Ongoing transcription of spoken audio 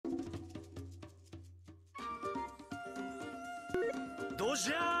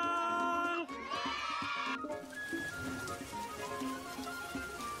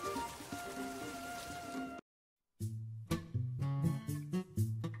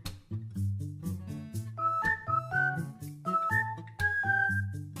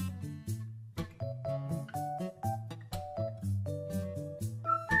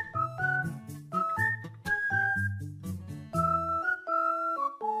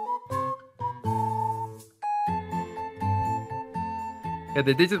Yeah,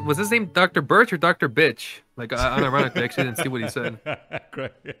 they did. Was his name Dr. Birch or Dr. Bitch? Like, unironically, I actually didn't see what he said.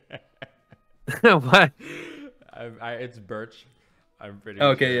 What? It's Birch. I'm pretty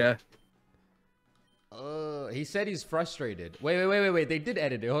Okay, sure. yeah. He said he's frustrated. Wait. They did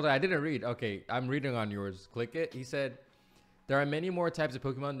edit it. Hold on, I didn't read. Okay, I'm reading on yours. Click it. He said, there are many more types of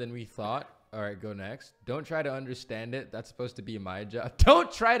Pokemon than we thought. All right, go next. Don't try to understand it. That's supposed to be my job.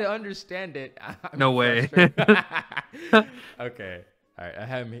 Don't try to understand it. No way. Okay. All right,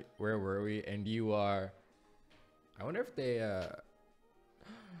 Ahem, where were we? And you are... I wonder if they...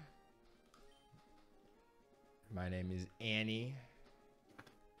 My name is Annie.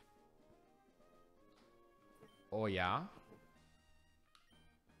 Oh, yeah?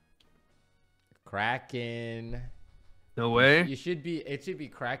 Kraken. No way. You should be... It should be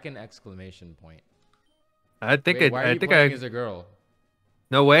Kraken exclamation point. I think Wait, why are I you think playing as a girl?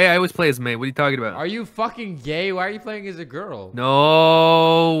 No way. I always play as May. What are you talking about? Are you fucking gay? Why are you playing as a girl?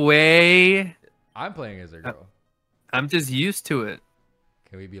 No way. I'm playing as a girl. I'm just used to it.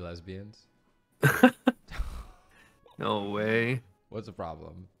 Can we be lesbians? No way. What's the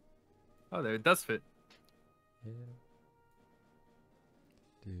problem? Oh, there it does fit. Yeah.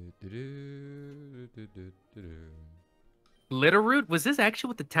 Litterroot? Was this actually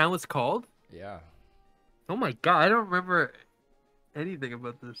what the town was called? Yeah. Oh my god, I don't remember anything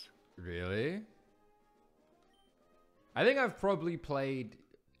about this. Really? I think I've probably played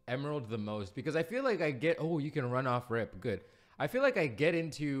Emerald the most because I feel like I get... Oh, you can run off rip. Good. I feel like I get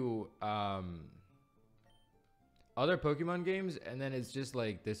into other Pokemon games and then it's just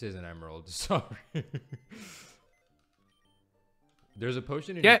like, this isn't Emerald. Sorry. There's a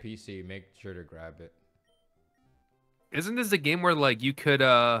potion in your PC. Make sure to grab it. Isn't this a game where like you could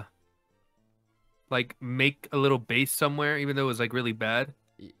like make a little base somewhere even though it was like really bad?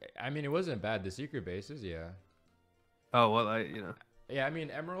 I mean, it wasn't bad. The secret bases, yeah. Oh, well, Yeah, I mean,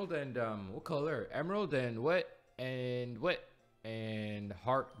 Emerald and what color? Emerald and what? And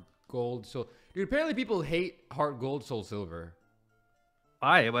Heart Gold Soul. Dude, apparently people hate Heart Gold Soul Silver.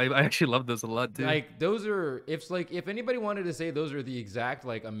 I actually love those a lot too. Like those are if anybody wanted to say those are the exact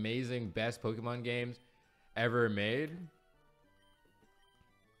like amazing best Pokemon games ever made.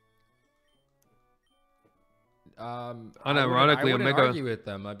 Unironically, I wouldn't Omega argue with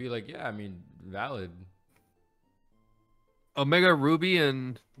them. I'd be like, yeah, I mean, valid. Omega Ruby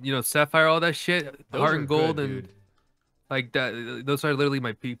and Sapphire, all that shit, Heart and Gold, good, and dude. like that. Those are literally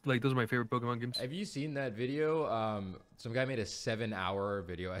those are my favorite Pokemon games. Have you seen that video? Some guy made a 7-hour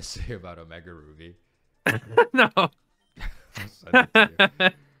video essay about Omega Ruby. No.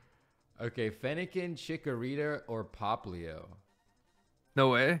 Okay, Fennekin, Chikorita, or Poplio No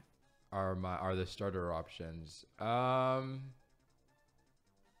way. are the starter options.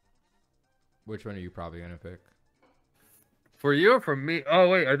 Which one are you probably gonna pick? For you or for me? Oh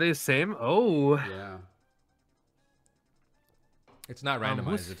wait, are they the same? Oh. Yeah. It's not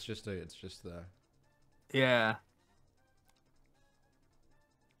randomized. It's just the. Yeah.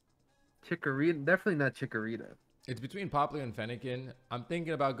 Chikorita, definitely not Chikorita. It's between Poplio and Fennekin. I'm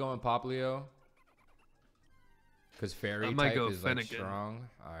thinking about going Poplio. Because Fairy type is like strong.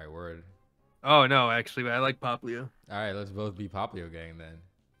 Alright, word. Oh no, actually, I like Poplio. Alright, let's both be Poplio gang then.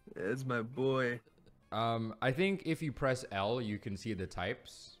 It's my boy. I think if you press L, you can see the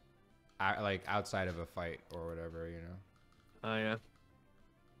types. Like outside of a fight or whatever, you know. Oh yeah.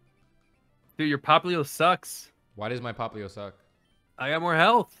 Dude, your Poplio sucks. Why does my Poplio suck? I got more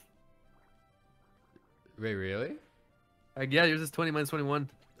health. Wait, really? Yeah, yours is 20 minus 21.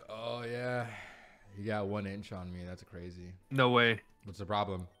 Oh yeah. You got 1 inch on me. That's crazy. No way. What's the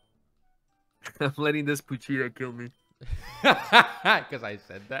problem? I'm letting this Puchita kill me. Because I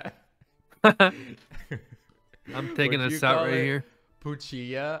said that. I'm taking this out right here.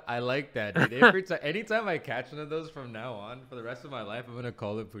 Puchia. I like that, dude. Anytime I catch one of those from now on, for the rest of my life, I'm gonna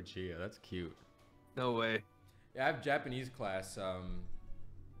call it Puchia. That's cute. No way. Yeah, I have Japanese class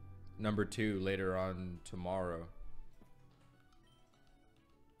number 2 later on tomorrow.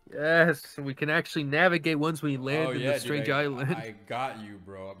 Yes, we can actually navigate once we land in the strange island. I got you,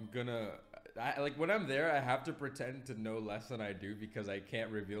 bro. I'm gonna... like, when I'm there, I have to pretend to know less than I do because I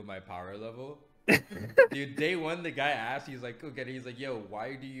can't reveal my power level. Dude, day one, the guy asked, he's like, okay, he's like, yo, why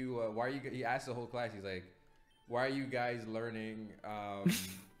are you, he asked the whole class, he's like, why are you guys learning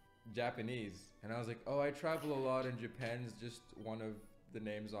Japanese? And I was like, oh, I travel a lot and Japan's just one of the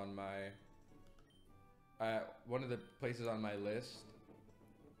names on my, one of the places on my list.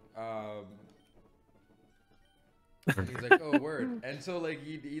 And he's like, oh, word. And so like,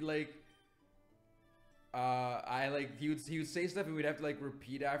 he like, I like, he would say stuff and we'd have to like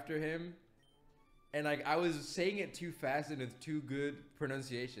repeat after him. And like I was saying it too fast and with too good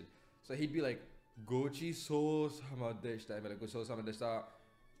pronunciation. So he'd be like, Gochi so sama deshita. I'd be like, Go so sama deshita.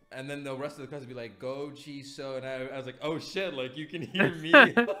 And then the rest of the class would be like, Gochi so. And I was like, oh shit, like you can hear me.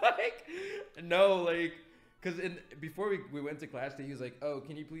 Like, no, like, because before we went to class today, he was like, oh,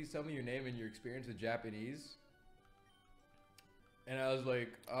 can you please tell me your name and your experience with Japanese? And I was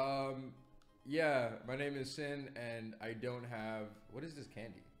like, yeah, my name is Sin and I don't have, what is this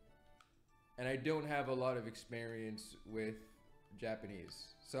candy? And I don't have a lot of experience with Japanese.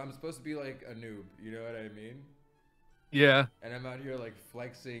 So I'm supposed to be like a noob, you know what I mean? Yeah. And I'm out here like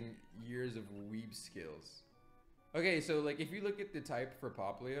flexing years of weeb skills. Okay, so like if you look at the type for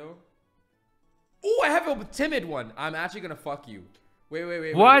Poplio. Oh, I have a timid one. I'm actually gonna fuck you.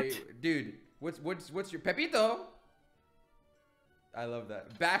 Wait. What? Wait. Dude, what's your Pepito? I love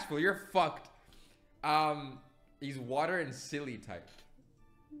that. Bashful, you're fucked. He's water and silly type.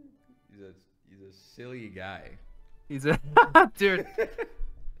 He's a silly guy. He's a dude.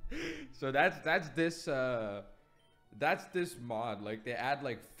 So that's this mod. Like they add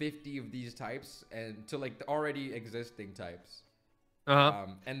like 50 of these types and to like the already existing types.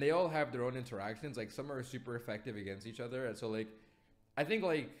 And they all have their own interactions. Like some are super effective against each other. And so like I think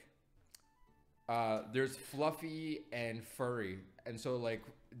like there's Fluffy and Furry. And so like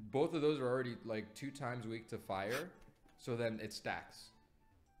both of those are already like 2 times weak to fire. So then it stacks.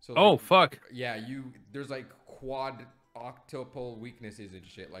 So like, oh fuck. Yeah, there's like quad octuple weaknesses and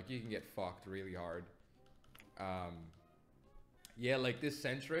shit. Like you can get fucked really hard. Yeah, like this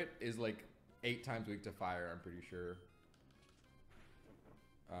Centret is like 8 times weak to fire, I'm pretty sure.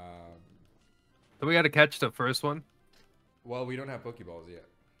 So we gotta catch the first one. Well, we don't have Pokeballs yet.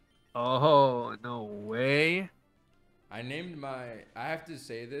 Oh no way. I have to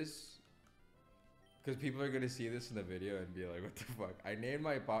say this because people are gonna see this in the video and be like, what the fuck? I named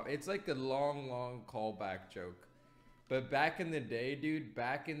my pop. It's like a long callback joke. But back in the day, dude,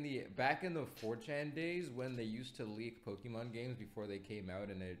 back in the 4chan days when they used to leak Pokemon games before they came out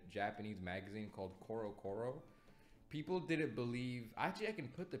in a Japanese magazine called Koro Koro, people didn't believe. Actually, I can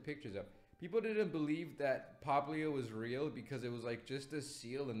put the pictures up. People didn't believe that Poplio was real because it was like just a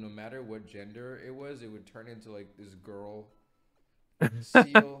seal, and no matter what gender it would turn into like this girl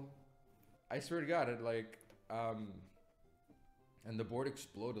seal. I swear to God, it like, and the board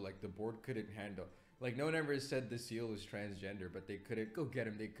exploded. Like the board couldn't handle. Like no one ever said the seal was transgender, but they couldn't go get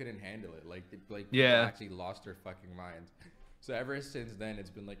him. They couldn't handle it. Like people actually lost their fucking minds. So ever since then, it's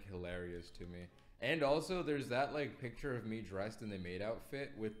been like hilarious to me. And also, there's that like picture of me dressed in the maid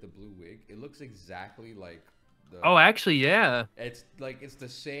outfit with the blue wig. It looks exactly like the. Oh, actually, yeah. It's like it's the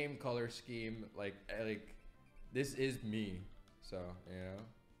same color scheme. Like this is me. So you know,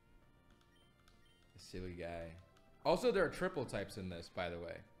 a silly guy. Also, there are triple types in this, by the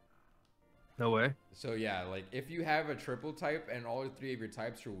way. No way. So yeah, like if you have a triple type and all 3 of your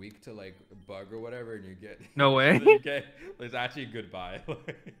types are weak to like bug or whatever, and you get no way. It's actually goodbye.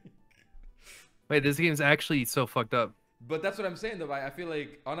 Wait, this game's actually so fucked up. But that's what I'm saying though. I feel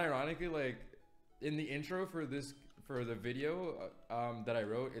like unironically, like in the intro for the video that I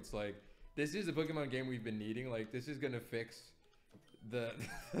wrote, it's like this is a Pokemon game we've been needing. Like this is gonna fix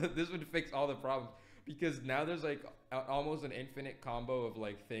this would fix all the problems. Because now there's like almost an infinite combo of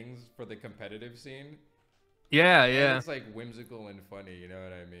like things for the competitive scene. Yeah, and yeah. it's like whimsical and funny, you know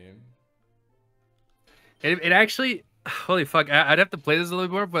what I mean? It actually, holy fuck, I'd have to play this a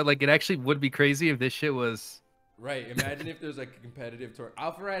little more, but like it actually would be crazy if this shit was. Right, imagine if there's like a competitive tour.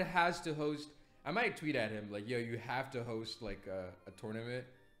 Alpharad has to host, I might tweet at him like, yo, you have to host like a tournament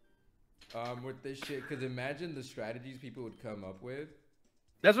with this shit. Because imagine the strategies people would come up with.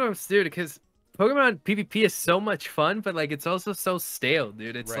 That's what I'm saying, because Pokemon PvP is so much fun, but like it's also so stale,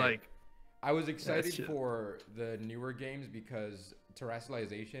 dude. It's right. like I was excited for the newer games because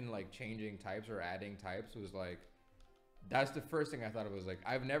terrestrialization, like changing types or adding types, was like that's the first thing I thought of. Was like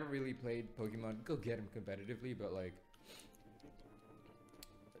I've never really played Pokemon Go get them competitively, but like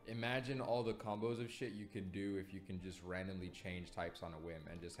imagine all the combos of shit you can do if you can just randomly change types on a whim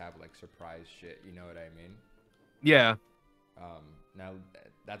and just have like surprise shit. You know what I mean? Yeah. Now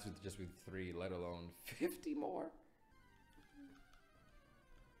that's just with 3, let alone 50 more.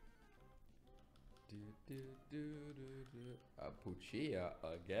 A Puchia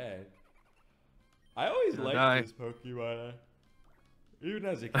again. I always Gonna liked die. this Pokemon. Even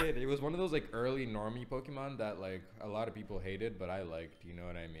as a kid, it was one of those like early normie Pokemon that like a lot of people hated, but I liked. You know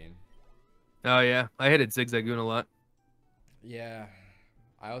what I mean? Oh yeah, I hated Zigzagoon a lot. Yeah.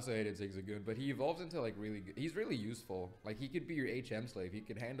 I also hated Zigzagoon, but he evolves into like really good. He's really useful. Like he could be your HM slave. He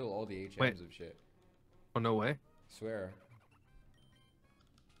could handle all the HMs Wait. of shit. Oh no way. Swear.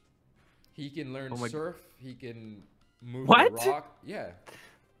 He can learn Oh my- surf. He can move What? the rock. Yeah.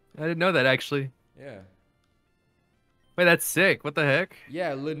 I didn't know that actually. Yeah. Wait, that's sick. What the heck?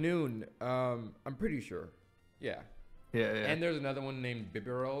 Yeah, Lanoon. I'm pretty sure. Yeah. Yeah, yeah. And there's another one named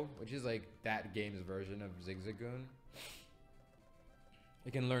Bibarel, which is like that game's version of Zigzagoon.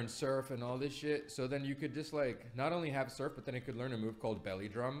 It can learn surf and all this shit. So then you could just like not only have surf, but then it could learn a move called belly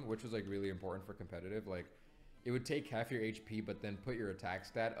drum, which was like really important for competitive. Like it would take half your HP, but then put your attack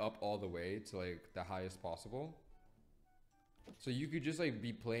stat up all the way to like the highest possible. So you could just like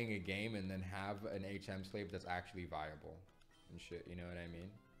be playing a game and then have an HM slave that's actually viable and shit. You know what I mean?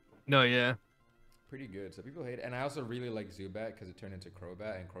 No, yeah. Pretty good. So people hate it. And I also really like Zubat because it turned into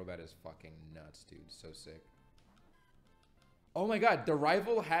Crobat, and Crobat is fucking nuts, dude. So sick. Oh my god, the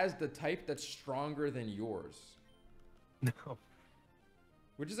rival has the type that's stronger than yours. No.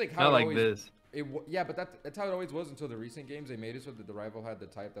 Which is like how Not it like always, this. Yeah, but that's how it always was until the recent games. They made it so that the rival had the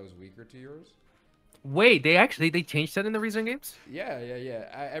type that was weaker to yours. Wait, they changed that in the recent games? Yeah.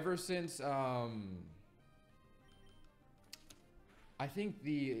 Ever since I think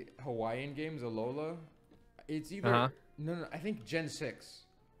the Hawaiian games, Alola, it's either no, I think Gen 6.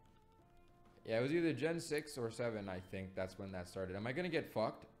 Yeah, it was either Gen 6 or 7, I think. That's when that started. Am I going to get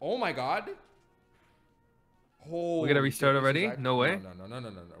fucked? Oh my god. We gotta restart already? No way. No.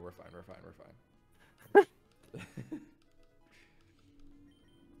 We're fine.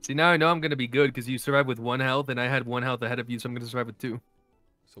 See, now I know I'm gonna be good because you survived with 1 health and I had 1 health ahead of you, so I'm gonna survive with 2.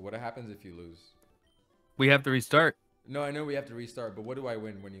 So what happens if you lose? We have to restart. No, I know we have to restart, but what do I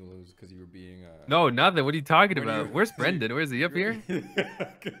win when you lose? Because you were being No, nothing. What are you talking When about? you- Where's Brendan? Where's he? Up here?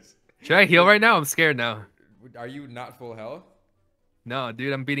 'Cause- Should I heal right now? I'm scared now. Are you not full health? No,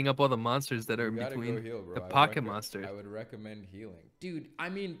 dude, I'm beating up all the monsters that are You in gotta between go heal, bro. the I would pocket monsters. I would recommend healing, dude. I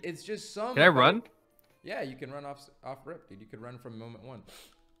mean, it's just some. Can I run? Yeah, you can run off rip, dude. You could run from moment 1.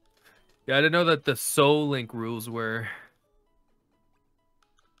 Yeah, I didn't know that the Soul Link rules were.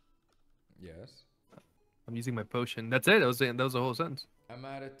 Yes. I'm using my potion. That's it. That was the whole sentence. I'm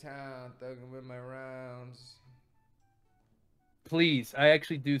out of town, thugging with my rounds. Please, I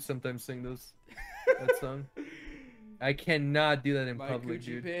actually do sometimes sing that song. I cannot do that in My public, coochie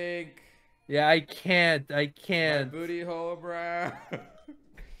dude. pink. Yeah, I can't. I My can't. booty hole brown.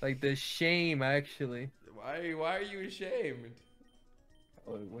 Like the shame, actually. Why are you ashamed?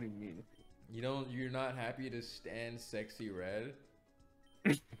 Oh, what do you mean? You're not happy to stand sexy red?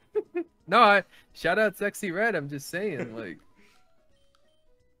 No, shout out Sexy Red. I'm just saying, like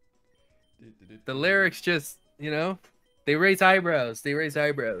the lyrics just, they raise eyebrows. They raise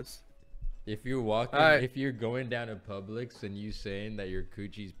eyebrows. If you're walking, Alright. if you're going down to Publix and you saying that your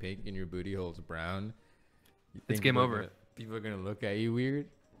coochie's pink and your booty hole's brown, you It's think game over. People are gonna look at you weird.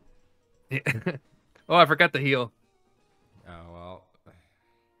 Oh, I forgot to heal. Oh well.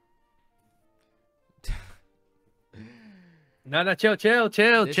 No, chill.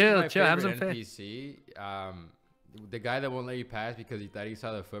 This is my Have some favorite fun. NPC. The guy that won't let you pass because he thought he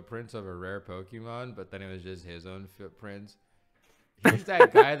saw the footprints of a rare Pokemon, but then it was just his own footprints. He's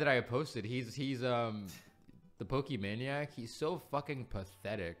that guy that I posted. He's the Pokemaniac. He's so fucking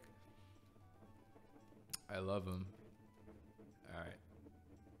pathetic. I love him. All right.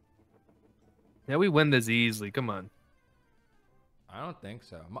 Yeah, we win this easily. Come on. I don't think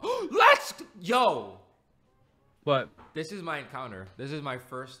so. Yo. What? This is my encounter. This is my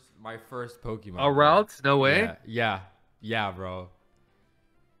first Pokemon. A route? No way. Yeah, bro.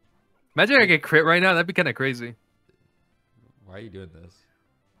 Imagine I get crit right now. That'd be kind of crazy. Why are you doing this?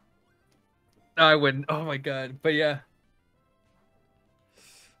 No, I wouldn't. Oh my god. But yeah.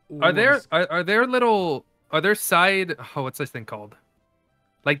 Ooh, Are there side? Oh, what's this thing called?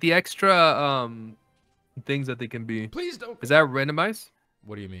 Like the extra things that they can be. Please don't. Is that randomized?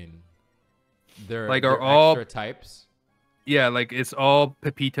 What do you mean? They're Like, they're are all- extra types? Yeah, like it's all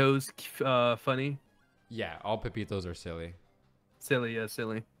Pepitos funny. Yeah, all Pepitos are silly. Silly, yeah,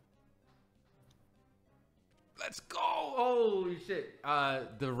 silly. Let's go! Holy shit!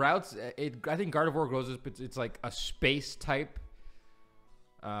 The routes. I think Gardevoir grows. It's like a space type.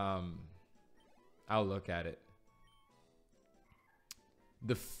 I'll look at it.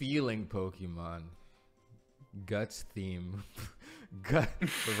 The feeling Pokemon. Guts theme. The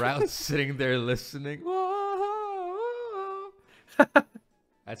routes sitting there listening. Whoa!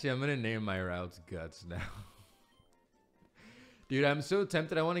 Actually, I'm gonna name my routes Guts now. Dude, I'm so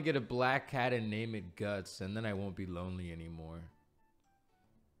tempted. I want to get a black cat and name it Guts, and then I won't be lonely anymore.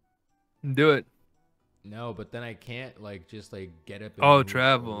 Do it. No, but then I can't like just like get up and Oh, move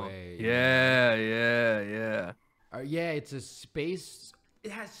travel. away. Yeah, yeah. Yeah, it's a space.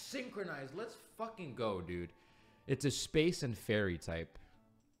 It has synchronized. Let's fucking go, dude. It's a space and fairy type.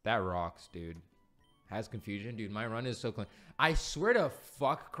 That rocks, dude. Has confusion, dude. My run is so clean. I swear to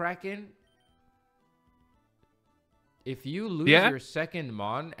fuck, Kraken. If you lose your second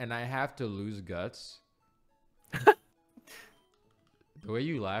mon and I have to lose Guts, the way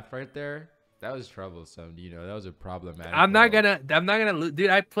you laughed right there, that was troublesome. You know, that was a problematic. I'm not gonna lose, dude.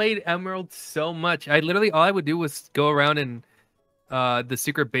 I played Emerald so much. I literally all I would do was go around and the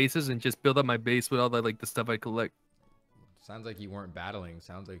secret bases and just build up my base with all the the stuff I collect. Sounds like you weren't battling.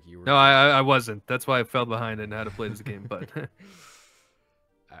 Sounds like you were. No, I wasn't. That's why I fell behind in how to play this game. But all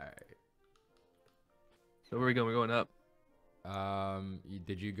right. So where are we going? We're going up.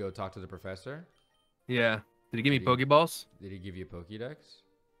 Did you go talk to the professor? Yeah. Did he give me Pokeballs? Did he give you a Pokédex?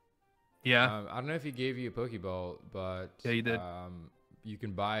 Yeah. I don't know if he gave you a Pokeball, but yeah, he did. You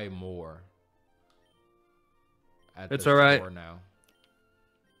can buy more. It's all right. Store now.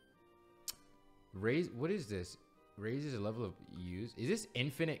 What is this? Raises the level of use. Is this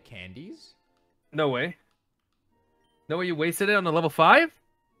infinite candies? No way. No way you wasted it on the level 5?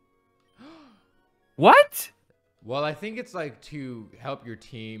 What? Well, I think it's like to help your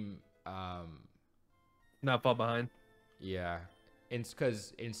team not fall behind. Yeah. It's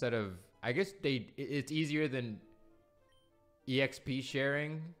because instead of I guess it's easier than EXP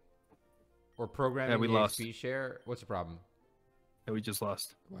sharing or programming we EXP lost. share. What's the problem? Yeah, we just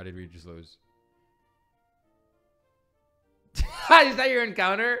lost. Why did we just lose? Is that your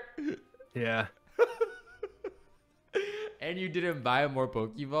encounter? Yeah. And you didn't buy more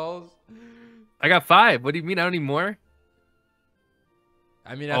Pokeballs? I got 5. What do you mean? I don't need more?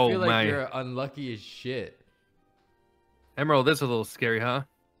 I mean, I feel like you're unlucky as shit. Emerald is a little scary, huh?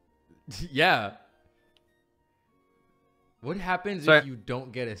 Yeah. What happens if you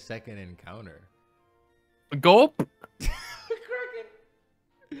don't get a second encounter? Gulp? Kraken.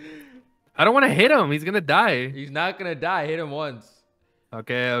 I don't want to hit him. He's going to die. He's not going to die. Hit him once.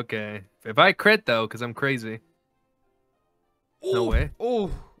 Okay. If I crit, though, because I'm crazy. Ooh. No way. Oh,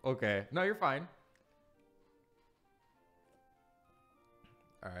 okay. No, you're fine.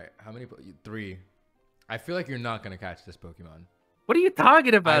 All right. How many? 3. I feel like you're not going to catch this Pokemon. What are you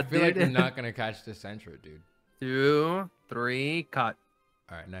talking about, dude? I feel like you're not going to catch this Centra, dude. 2, 3, caught.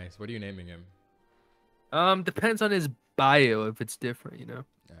 All right, nice. What are you naming him? Depends on his bio if it's different, you know.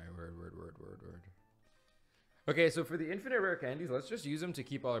 All right, word. Okay, so for the infinite rare candies, let's just use them to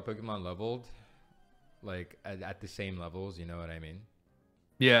keep all our Pokemon leveled, like at the same levels. You know what I mean?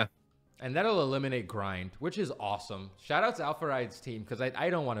 Yeah. And that'll eliminate grind, which is awesome. Shout out to Alpharad's team because I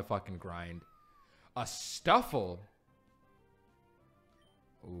don't want to fucking grind. A Stuffle.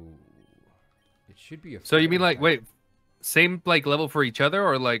 Ooh. It should be a. So you mean like wait, same like level for each other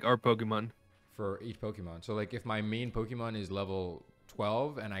or like our Pokemon? For each Pokemon. So like if my main Pokemon is level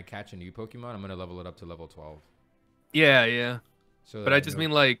 12 and I catch a new Pokemon, I'm gonna level it up to level 12. Yeah. So but I just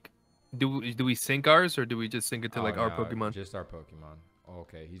mean like, do we sync ours or do we just sync it to like our Pokemon? Just our Pokemon.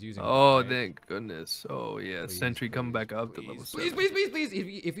 Okay, he's using. Oh, thank goodness. Oh yeah, please, Sentry come back up to level 7. Please.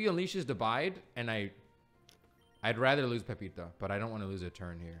 If he unleashes Divide and I'd rather lose Pepita, but I don't want to lose a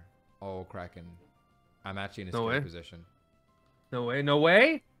turn here. Oh, Kraken. I'm actually in a scary position. No way. No,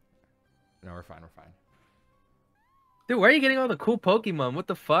 we're fine. Dude, where are you getting all the cool Pokemon? What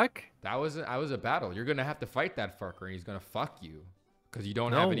the fuck? I was a battle. You're gonna have to fight that fucker, and he's gonna fuck you because you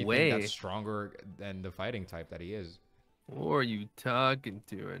don't have anything that's stronger than the fighting type that he is. What are you talking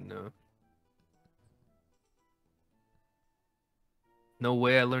to right now? No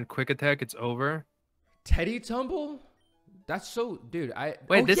way. I learned Quick Attack. It's over. Teddy Tumble. That's so, dude.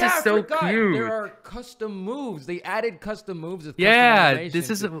 This is so cute. There are custom moves. They added custom moves. Yeah, this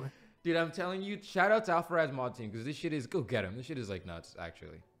is. Dude, I'm telling you, shout out to Alpharad's mod team because this shit is go get him. This shit is like nuts,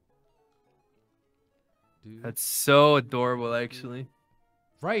 actually. Dude. That's so adorable, actually.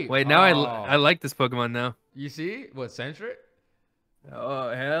 Right. Wait, now I like this Pokemon now. You see what Centric? Oh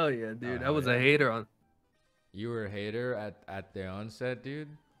hell yeah, dude! I was a hater on. You were a hater at the onset, dude.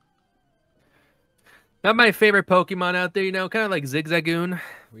 Not my favorite Pokemon out there, you know, kind of like Zigzagoon.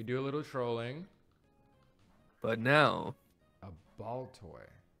 We do a little trolling. But now, a ball toy.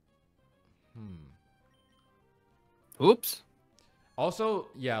 Oops. Also,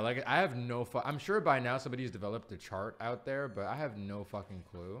 yeah, like I have no I'm sure by now somebody's developed a chart out there, but I have no fucking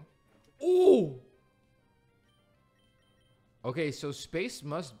clue. Ooh. Okay, so space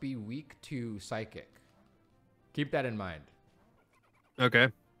must be weak to psychic. Keep that in mind. Okay.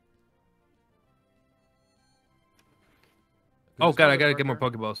 'Cause Oh this god, I gotta get more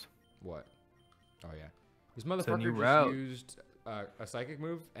motherfucker- Pokeballs. What? Oh yeah. This a new motherfucker just route. used a psychic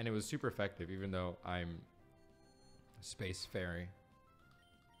move, and it was super effective, even though I'm space fairy.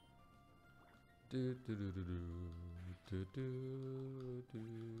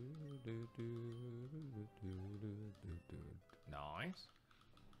 Nice.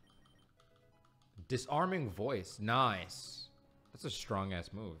 Disarming voice. Nice. That's a strong ass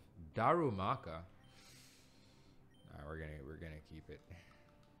move. Darumaka. We're gonna keep it.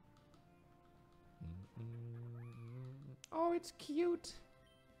 Oh, it's cute.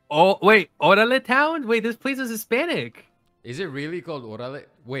 Oh wait, Orale Town? Wait, this place is Hispanic. Is it really called Orale?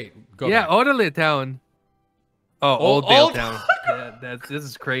 Wait, go Yeah, back. Orale Town. Oh, Old- Old Dale Old- Town. Yeah, this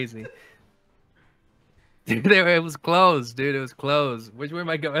is crazy. Dude, it was closed, dude. It was closed. Which way am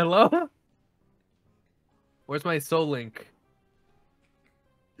I going? Hello? Where's my soul link?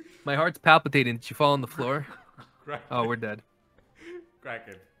 My heart's palpitating. Did you fall on the floor? Kraken. Oh, we're dead.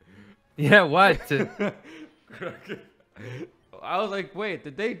 Kraken. Yeah, what? Kraken. I was like, wait,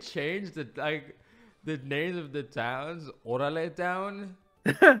 did they change the names of the towns? Orale Town?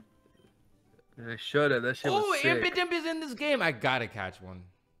 I should have. That shit was Oh, sick. Impidimp is in this game. I gotta catch one.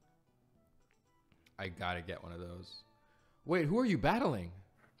 I gotta get one of those. Wait, who are you battling?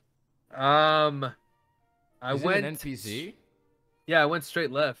 I Is went it an NPC? Yeah, I went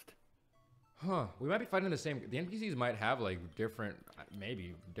straight left. Huh. We might be fighting the same. The NPCs might have like different,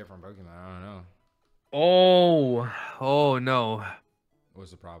 maybe different Pokemon. I don't know. Oh no.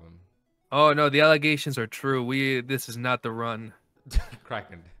 What's the problem? Oh no, the allegations are true. This is not the run.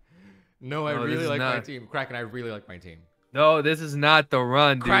 Kraken. No, I No, this really is like my not. team. Kraken, I really like my team. No, this is not the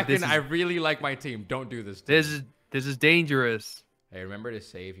run, dude. Kraken, I really like my team. Don't do this to me. This is dangerous. Hey, remember to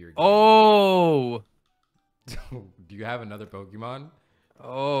save your game. Oh. Do you have another Pokemon?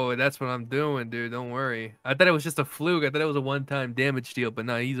 Oh, that's what I'm doing, dude. Don't worry. I thought it was just a fluke. I thought it was a one-time damage deal, but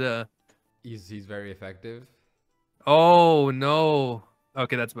no, He's very effective. Oh no.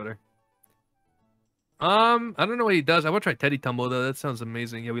 Okay, that's better. I don't know what he does. I want to try Teddy Tumble though. That sounds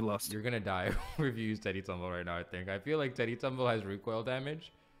amazing. Yeah, we lost. You're gonna die if you use Teddy Tumble right now, I think. I feel like Teddy Tumble has recoil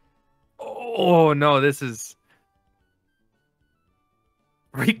damage. Oh no, this is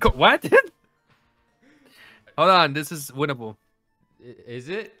Rico. What? Hold on, this is winnable. Is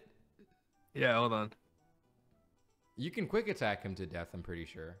it? Yeah, hold on. You can quick attack him to death, I'm pretty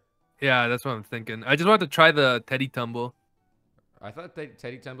sure. Yeah, that's what I'm thinking. I just wanted to try the Teddy Tumble. I thought that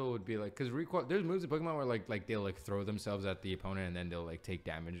Teddy Tumble would be like, because recoil. There's moves in Pokemon where like they'll like throw themselves at the opponent and then they'll like take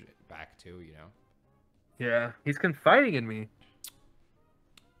damage back too, you know. Yeah, he's confiding in me.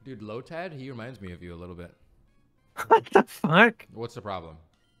 Dude, Lotad, he reminds me of you a little bit. What the fuck? What's the problem?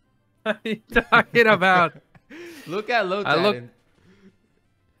 What are you talking about? Look at Lotad.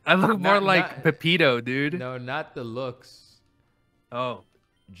 I look more Not- like not- Pepito, dude. No, not the looks. Oh.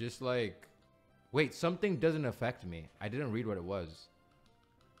 Just like, wait, something doesn't affect me. I didn't read what it was.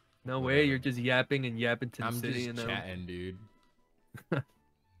 No way, Whatever. you're just yapping and yapping to the I'm city. just And chatting, dude.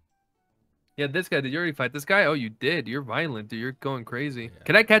 Yeah, this guy, did you already fight this guy? Oh, you did. You're violent, dude. You're going crazy. Yeah.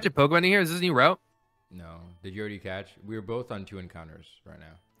 Can I catch a Pokemon in here? Is this a new route? No, did you already catch? We were both on 2 encounters right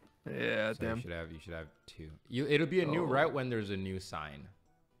now. Yeah, So damn. you should have 2. It'll be a new Oh. route when there's a new sign.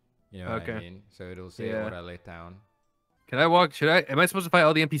 You know what I Okay. mean? So it'll say Yeah. Orale Town. Can I walk? Am I supposed to fight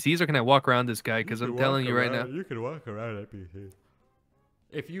all the NPCs or can I walk around this guy? Because I'm telling you right now. You can walk around NPC.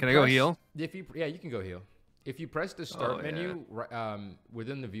 If you Can I go heal? If you you can go heal. If you press the start Oh, menu,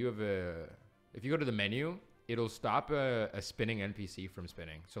 within the view of if you go to the menu, it'll stop a spinning NPC from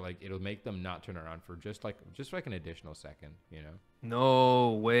spinning. So like it'll make them not turn around for just like an additional second, you know.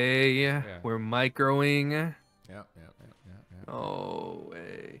 No way. We're microing. Yeah. No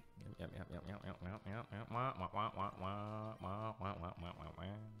way.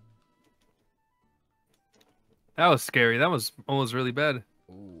 That was scary. That was almost really bad.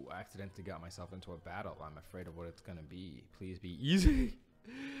 Ooh, I accidentally got myself into a battle. I'm afraid of what it's gonna be. Please be easy.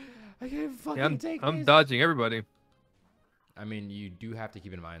 I can't fucking Yeah, take I'm this. dodging everybody. I mean, you do have to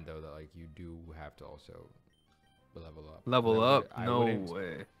keep in mind though that like you do have to also level up. Level I up? would- I No wouldn't-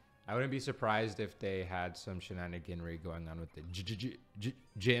 way. I wouldn't be surprised if they had some shenaniganry going on with the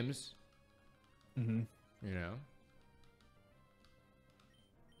gyms. Hmm. You know.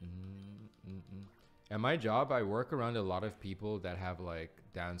 Mm-mm. At my job, I work around a lot of people that have like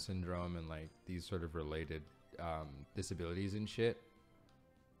Down syndrome and like these sort of related disabilities and shit.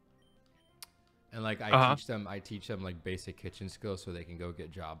 And like I teach them like basic kitchen skills so they can go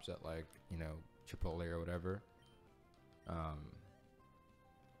get jobs at like, you know, Chipotle or whatever. And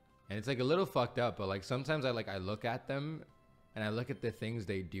it's like a little fucked up, but like sometimes I look at them and I look at the things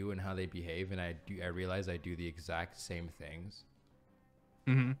they do and how they behave, and I realize I do the exact same things.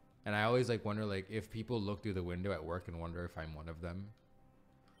 Mm-hmm. And I always like wonder like if people look through the window at work and wonder if I'm one of them.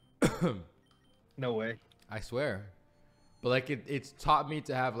 No way. I swear. But like it's taught me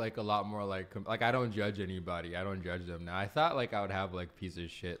to have like a lot more like I don't judge anybody. I don't judge them now. I thought like I would have like piece of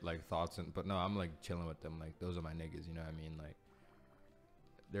shit like thoughts, but no, I'm like chilling with them. Like those are my niggas, you know what I mean? Like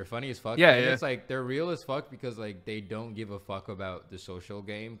they're funny as fuck. Yeah, and yeah. It's like they're real as fuck because like they don't give a fuck about the social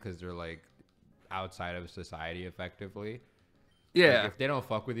game because they're like outside of society effectively. Yeah. Like, if they don't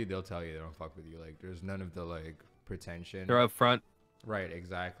fuck with you, they'll tell you they don't fuck with you. Like there's none of the like pretension. They're up front. Right,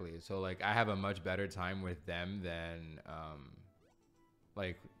 exactly. So like I have a much better time with them than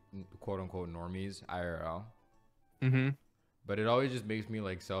like quote unquote normies IRL. Mm-hmm. But it always just makes me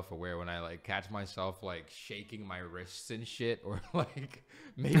like self-aware when I like catch myself like shaking my wrists and shit or like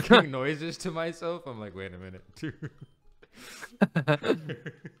making noises to myself. I'm like, wait a minute, dude.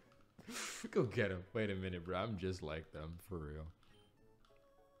 Go get him. Wait a minute, bro. I'm just like them for real.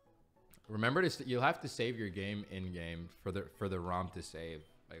 Remember to you'll have to save your game in game for the ROM to save,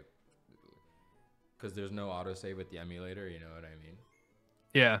 like, because there's no autosave with the emulator. You know what I mean?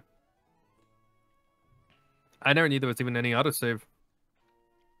 Yeah. I never knew there was even any autosave.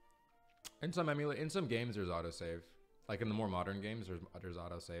 In some games there's autosave. Like in the more modern games, there's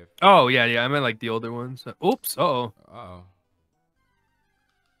autosave. Oh yeah, yeah. I meant like the older ones. Oops. Uh-oh. Uh-oh.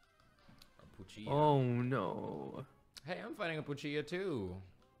 Oh no. Hey, I'm fighting a Puchilla too.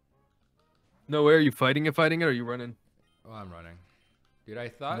 No way. Are you fighting it, or are you running? Oh, I'm running. Dude, I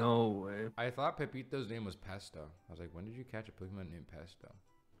thought... No way. I thought Pepito's name was Pesto. I was like, when did you catch a Pokemon named Pesto?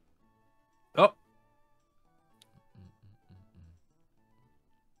 Oh.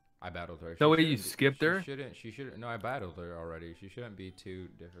 I battled her. No way you skipped her? She shouldn't... No, I battled her already. She shouldn't be too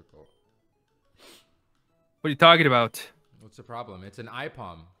difficult. What are you talking about? What's the problem? It's an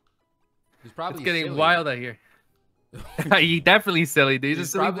IPOM. He's probably It's getting silly. wild out here. He definitely silly, dude. He's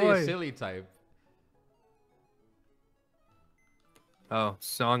a silly probably boy. a silly type. Oh,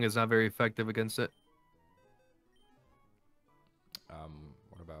 song is not very effective against it.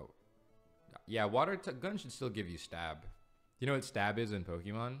 What about... Yeah, gun should still give you stab. You know what stab is in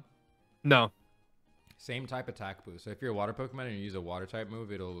Pokemon? No. Same type attack boost. So if you're a water Pokemon and you use a water type move,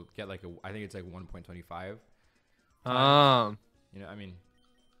 it'll get like I think it's like 1.25. You know, I mean,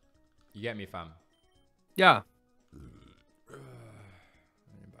 you get me, fam. Yeah. I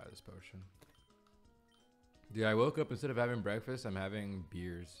didn't buy this potion. Dude, I woke up, instead of having breakfast, I'm having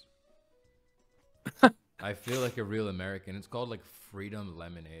beers. I feel like a real American. It's called like Freedom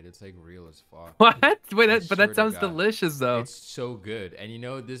Lemonade. It's like real as fuck. What? Wait, but that to sounds God. delicious though. It's so good. And you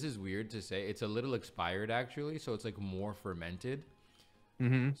know, this is weird to say. It's a little expired actually, so it's like more fermented.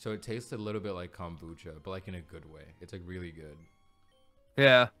 Mm-hmm. So it tastes a little bit like kombucha, but like in a good way. It's like really good.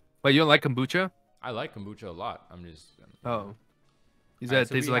 Yeah. Wait, you don't like kombucha? I like kombucha a lot. I'm just... Oh. You said Alright, it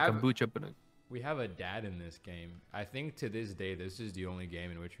so tastes we like have- kombucha, but... We have a dad in this game. I think to this day, this is the only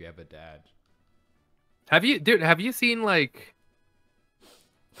game in which we have a dad. Have you seen like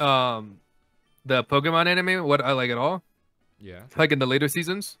the Pokemon anime? What I like at all? Yeah. Like in the later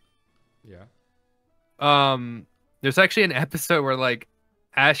seasons? Yeah. There's actually an episode where like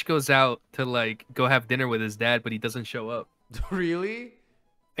Ash goes out to like go have dinner with his dad, but he doesn't show up. Really?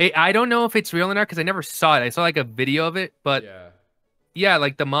 I don't know if it's real or not because I never saw it. I saw like a video of it, but yeah,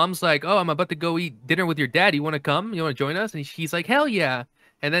 like the mom's like, "Oh, I'm about to go eat dinner with your dad. You want to come? You want to join us?" And he's like, "Hell yeah!"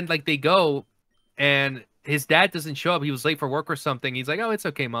 And then like they go, and his dad doesn't show up. He was late for work or something. He's like, "Oh, it's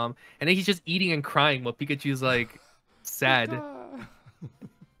okay, mom." And then he's just eating and crying while Pikachu's like sad.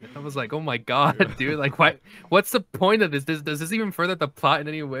 I was like, "Oh my god, dude! Like, why? What's the point of this? Does this even further the plot in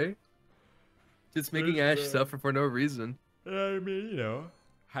any way? Just making Ash suffer for no reason." I mean, you know,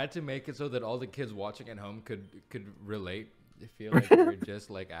 had to make it so that all the kids watching at home could relate. They feel like they're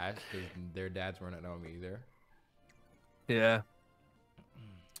just like Ash because their dads weren't at home either. Yeah.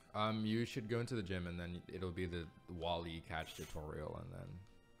 You should go into the gym and then it'll be the Wally catch tutorial and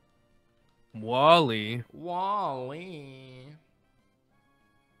then Wally.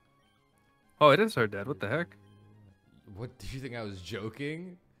 Oh, it is her dad. What the heck? What, did you think I was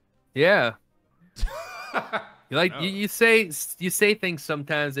joking? Yeah. You like No. you say things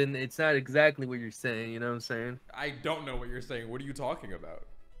sometimes and it's not exactly what you're saying. You know what I'm saying? I don't know what you're saying. What are you talking about?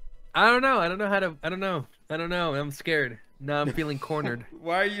 I don't know. I don't know. I'm scared. Now I'm feeling cornered.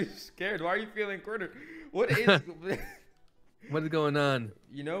 Why are you scared? Why are you feeling cornered? What is? What is going on?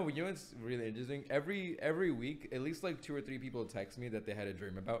 You know what's really interesting? Every week, at least like 2 or 3 people text me that they had a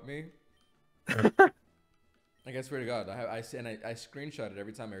dream about me. Like, I swear to God, I screenshot it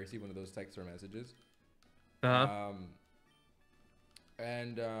every time I receive one of those texts or messages. Uh-huh.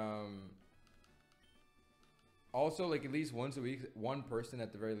 And also, like, at least once a week, one person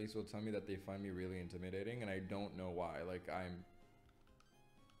at the very least will tell me that they find me really intimidating, and I don't know why. Like,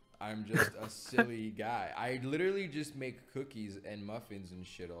 I'm just a silly guy. I literally just make cookies and muffins and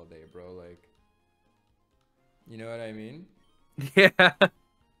shit all day, bro. Like, you know what I mean? Yeah.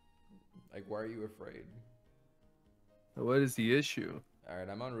 Like, why are you afraid? What is the issue? All right,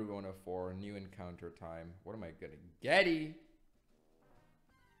 I'm on Route 104, new encounter time. What am I gonna get?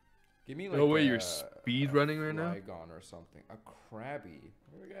 Give me like no way, you're speed running right now? Flygon or something. A Krabby.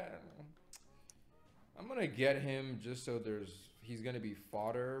 I'm gonna get him just so he's gonna be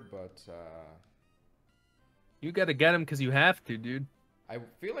fodder, but you gotta get him because you have to, dude. I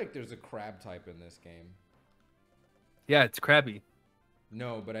feel like there's a crab type in this game. Yeah, it's crabby.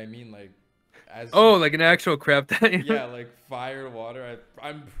 No, but I mean like like an actual crab type. Yeah, like fire, water.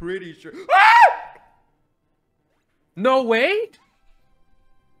 I'm pretty sure. Ah! No way.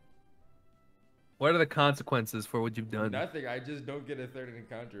 What are the consequences for what you've done? Nothing. I just don't get a third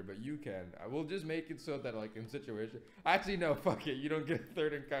encounter, but you can. I will just make it so that, like, in situation. Actually, no. Fuck it. You don't get a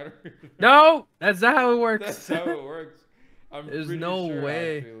third encounter. No, that's not how it works. That's how it works. There's no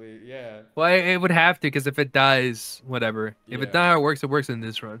way. Actually. Yeah. Well, it would have to, because if it dies, whatever. If it's not how it works in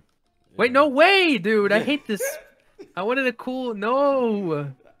this run. Yeah. Wait, no way, dude. I hate this. I wanted a cool.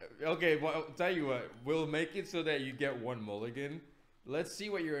 No. Okay. Well, I'll tell you what. We'll make it so that you get one mulligan. Let's see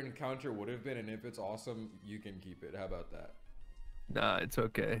what your encounter would have been, and if it's awesome, you can keep it. How about that? Nah, it's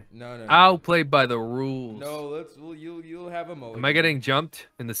okay. No. I'll play by the rules. No, you'll have a mulligan. Am I getting jumped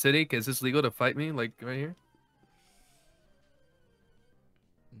in the city? Is this legal to fight me, like right here?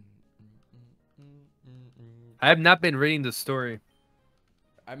 I have not been reading the story.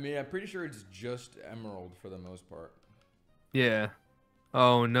 I mean, I'm pretty sure it's just Emerald for the most part. Yeah.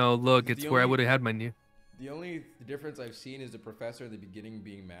 Oh no! Look, it's where I would have had my new. The only difference I've seen is the professor at the beginning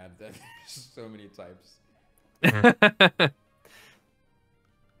being mad that there's so many types.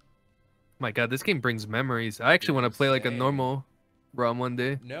 My God, this game brings memories. I actually want to play like a normal ROM one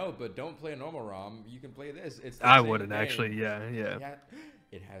day. No, but don't play a normal ROM. You can play this. It's I wouldn't actually. Yeah.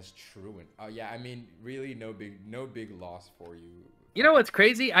 It has truant. Oh yeah, I mean, really, no big loss for you. You know what's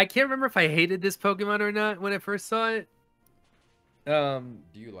crazy? I can't remember if I hated this Pokemon or not when I first saw it. Do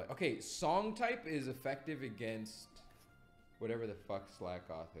you like? Okay, song type is effective against whatever the fuck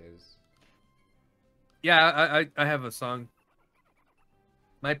Slackoth is. Yeah, I have a song.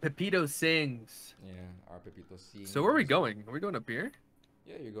 My Pepito sings. Yeah, our Pepito sings. So where are we going? Are we going up here?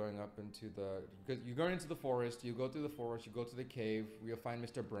 Yeah, you're going up into because you're going into the forest. You go through the forest. You go to the cave. You'll find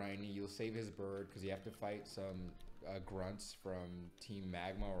Mr. Briny. You'll save his bird because you have to fight some grunts from Team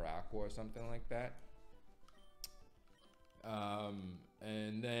Magma or Aqua or something like that.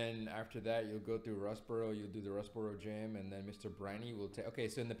 And then after that, you'll go through Rustboro. You'll do the Rustboro Gym, and then Mr. Briny will take. Okay,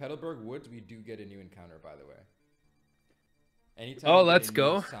 so in the Petalburg Woods, we do get a new encounter, by the way. Anytime let's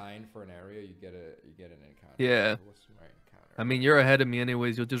go. Sign for an area, you get an encounter. Yeah. What's my encounter? I mean, you're ahead of me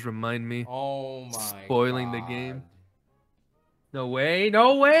anyways. You'll just remind me. Oh my Spoiling God. the game. No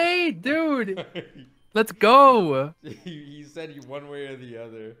way, dude. Let's go. He said you one way or the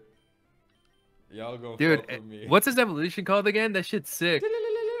other. Y'all go dude, fuck with me. What's his evolution called again? That shit's sick.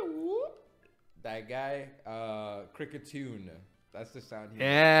 That guy, Cricketoon. That's the sound he makes.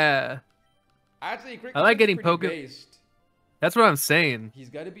 Yeah. Actually, Cricketoon's I like getting based. That's what I'm saying. He's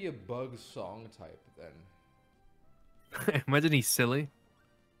got to be a bug song type then. Imagine he's silly.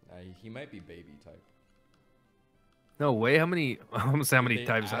 He might be baby type. No way. How many? I almost say how many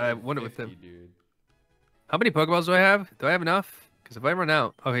types. I wonder 50, with them. Dude. How many Pokeballs do I have? Do I have enough? Because if I run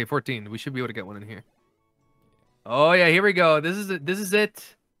out, okay, 14. We should be able to get one in here. Oh yeah, here we go. This is it. This is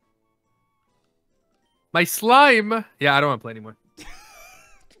it. My slime. Yeah, I don't want to play anymore.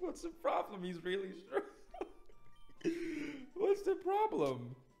 What's the problem? He's really strong. What's the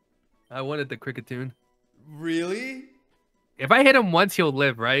problem? I wanted the Cricketoon. Really? If I hit him once, he'll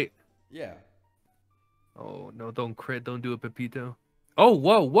live, right? Yeah. Oh no! Don't crit. Don't do a Pepito. Oh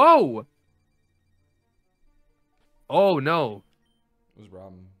whoa! Oh no! What's the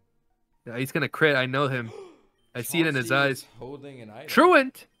problem? Yeah, he's gonna crit. I know him. I see it in his eyes. Holding an item.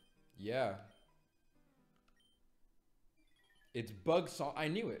 Truant. Yeah. It's bug song. I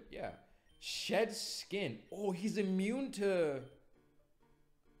knew it. Yeah. Shed skin. Oh, he's immune to.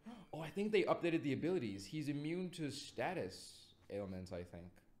 Oh, I think they updated the abilities. He's immune to status ailments. I think.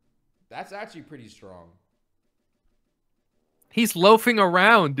 That's actually pretty strong. He's loafing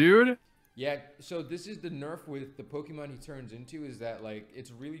around, dude. Yeah, so this is the nerf with the Pokemon he turns into, is that like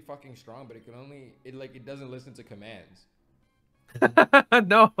it's really fucking strong, but it doesn't listen to commands.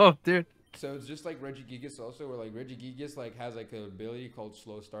 No, dude. So it's just like Regigigas also, where like Regigigas like has like an ability called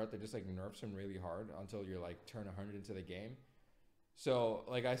Slow Start that just like nerfs him really hard until you're like turn 100 into the game. So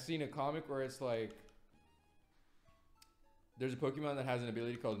like I seen a comic where it's like there's a Pokemon that has an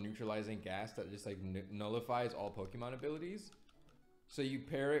ability called Neutralizing Gas that just like nullifies all Pokemon abilities. So you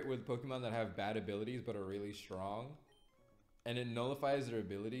pair it with Pokemon that have bad abilities but are really strong, and it nullifies their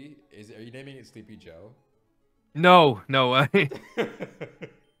ability. Are you naming it Sleepy Joe? No, no way.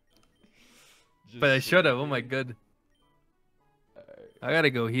 But I should have. Oh my sleepy. god. I gotta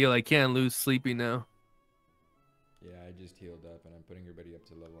go heal. I can't lose Sleepy now. Yeah, I just healed up and I'm putting your buddy up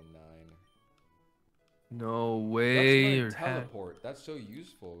to level 9. No way. That's my teleport. That's so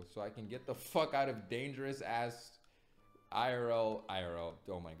useful. So I can get the fuck out of dangerous ass IRL.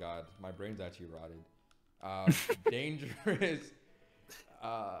 Oh my god. My brain's actually rotted. Dangerous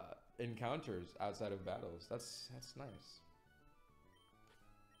encounters outside of battles. That's nice.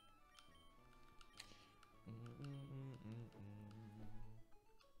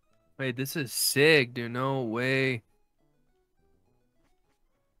 Wait, this is sick, dude. No way.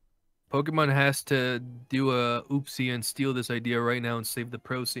 Pokemon has to do a oopsie and steal this idea right now and save the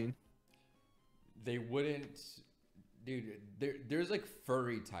pro scene. They wouldn't, dude. There's like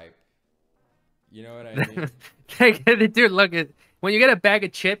furry type. You know what I mean? Dude, look at when you get a bag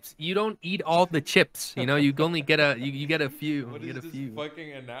of chips, you don't eat all the chips. You know, you only get you get a few. What you is get a this few.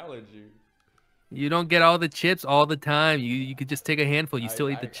 fucking analogy? You don't get all the chips all the time. You could just take a handful. You still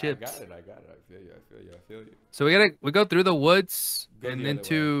eat the chips. I got it. I feel you. So we go through the woods and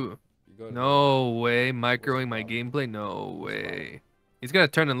into. Way. No way, microwing my gameplay. No way. He's gonna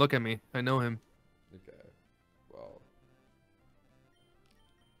turn and look at me. I know him. Okay. Well.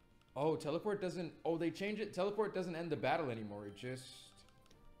 Oh, teleport doesn't. Oh, they change it. Teleport doesn't end the battle anymore. It just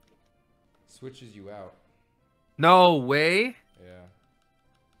switches you out. No way. Yeah.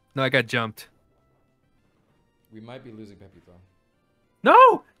 No, I got jumped. We might be losing Pepito.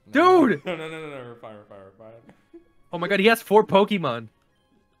 No, dude. No. We're fine. Oh my god, he has 4 Pokemon.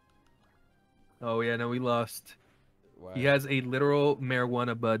 Oh yeah, no, we lost. Wow. He has a literal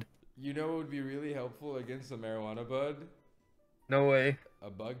marijuana bud. You know what would be really helpful against a marijuana bud? No way. A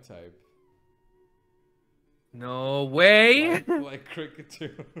bug type. No way. Like cricket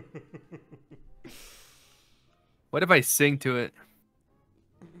too. What if I sing to it?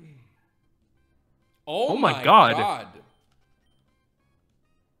 Oh my god.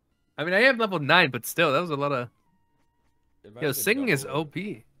 I mean, I am level 9, but still, that was a lot of. Yo, singing is OP.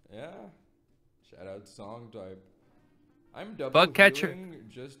 Yeah. Shout out song type. I'm double Bug catcher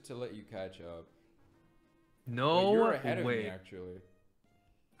just to let you catch up. No Wait, you're ahead way. Of me, actually.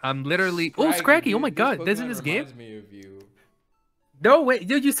 I'm literally. Oh, Scraggy! Oh my god, that's in this game. Me of you. No wait,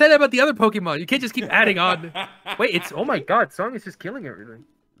 dude, you said that about the other Pokemon. You can't just keep adding on. Wait, it's oh my god, Song is just killing everything.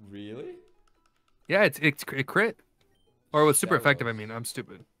 Really? Yeah, it's it crit, or it was super effective. I mean, I'm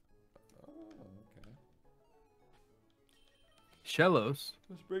stupid. Oh, okay. Shellos.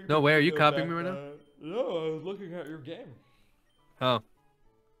 No way, are you copying me right now? No, I was looking at your game. Oh.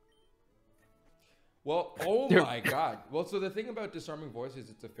 Well, oh my god. Well, so the thing about Disarming Voice is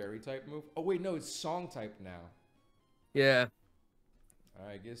it's a fairy type move. Oh wait, no, it's song type now. Yeah.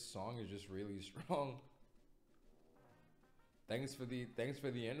 I guess song is just really strong. Thanks for the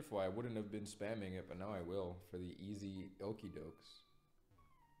info. I wouldn't have been spamming it, but now I will for the easy okie dokes.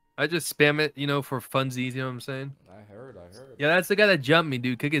 I just spam it, you know, for funsies, you know what I'm saying? I heard. Yeah, that's the guy that jumped me,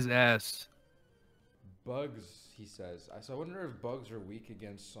 dude. Kick his ass. Bugs, he says. So I wonder if bugs are weak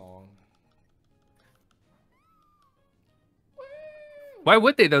against song. Why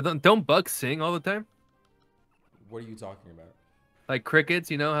would they though? Don't bugs sing all the time? What are you talking about? Like crickets,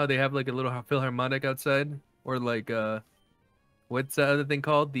 you know how they have like a little philharmonic outside, or like what's the other thing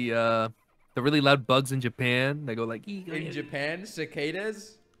called? The really loud bugs in Japan. They go like in Japan,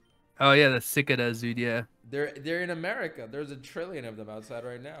 cicadas. Oh yeah, the cicadas, dude. Yeah. They're in America. There's a trillion of them outside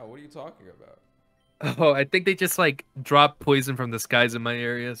right now. What are you talking about? Oh, I think they just like drop poison from the skies in my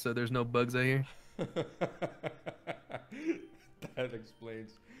area, so there's no bugs out here. That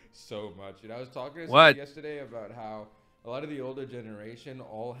explains so much. And I was talking to someone yesterday about how a lot of the older generation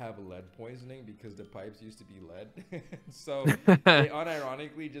all have lead poisoning because the pipes used to be lead. So they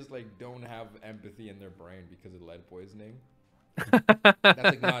unironically just like don't have empathy in their brain because of lead poisoning. That's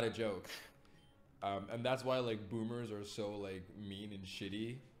like not a joke. And that's why like boomers are so like mean and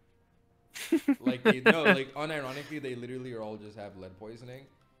shitty. Like like unironically they literally are all just have lead poisoning.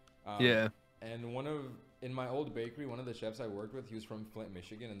 Yeah. And one of in my old bakery, one of the chefs I worked with, he was from Flint,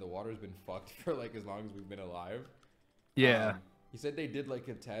 Michigan, and the water's been fucked for like as long as we've been alive. Yeah. He said they did like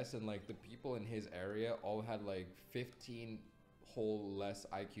a test, and like the people in his area all had like 15 whole less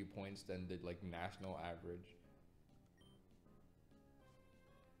IQ points than the like national average.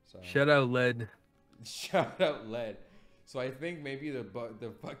 So Shout out lead. shout out lead. So I think maybe the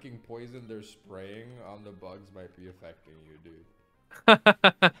fucking poison they're spraying on the bugs might be affecting you, dude.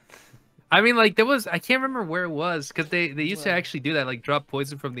 I mean, like, I can't remember where it was, because they used to actually do that, like, drop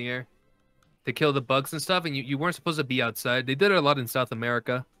poison from the air to kill the bugs and stuff, and you weren't supposed to be outside. They did it a lot in South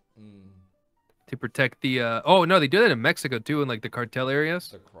America to protect the, oh, no, they do that in Mexico, too, in, like, the cartel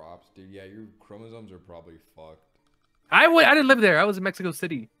areas. The crops, dude. Yeah, your chromosomes are probably fucked. I didn't live there. I was in Mexico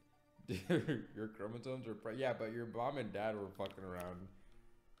City. Your chromosomes are yeah, but your mom and dad were fucking around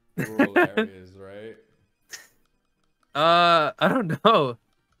rural areas, right? I don't know.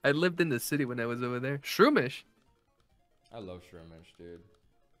 I lived in the city when I was over there. Shroomish. I love Shroomish, dude.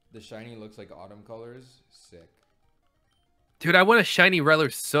 The shiny looks like autumn colors. Sick. Dude, I want a shiny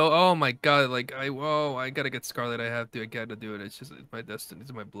Reller so. Oh my god! Like I gotta get Scarlet. I have to. I gotta do it. It's my destiny.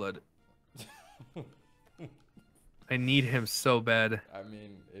 It's my blood. I need him so bad. I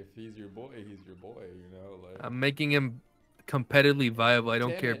mean, if he's your boy, he's your boy. You know, like I'm making him competitively viable. I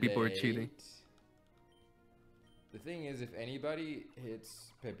don't care if people are cheating. The thing is, if anybody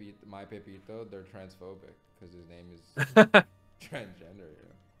hits my Pepito, they're transphobic because his name is transgender. You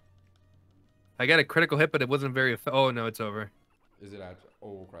know? I got a critical hit, but it wasn't very. Oh no, it's over. Is it actually?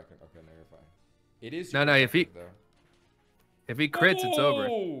 Oh, Kraken. Okay, no, you're fine. It is. No, if he crits, it's over.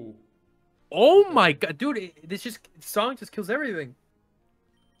 Oh! Oh my god, dude! Song just kills everything.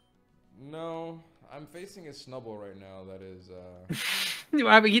 No, I'm facing a snubble right now. That is.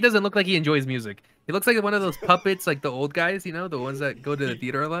 I mean, he doesn't look like he enjoys music. He looks like one of those puppets, like the old guys, you know, the ones that go to the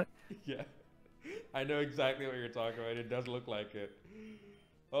theater a lot. Yeah, I know exactly what you're talking about. It does look like it.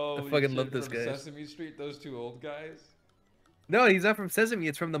 Oh, I fucking love this guy. Sesame Street, those two old guys. No, he's not from Sesame.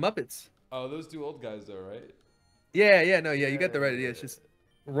 It's from the Muppets. Oh, those two old guys, though, right? Yeah, you got the right idea. It's just.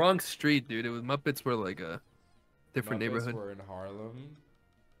 Wrong street, dude. It was Muppets were like a different neighborhood. Were in Harlem.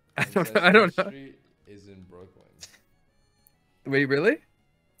 I don't know. Street is in Brooklyn. Wait, really?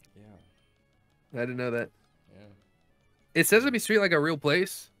 Yeah. I didn't know that. Yeah. Is Sesame Street like a real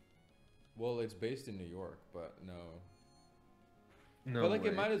place? Well, it's based in New York, but no. No. But like way.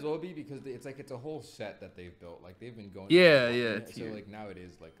 it might as well be because it's a whole set that they've built. Like they've been going. Yeah. So like now it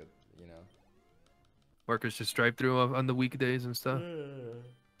is like a Workers just drive through on the weekdays and stuff.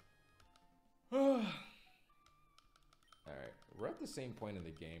 All right, we're at the same point in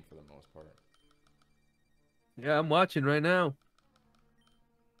the game for the most part. Yeah, I'm watching right now.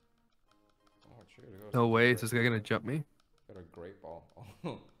 Oh, no way, is this guy gonna jump me? Got a great ball.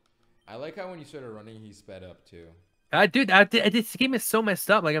 I like how when you started running, he sped up too. Dude, this game is so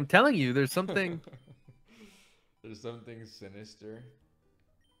messed up. Like I'm telling you, there's something. There's something sinister.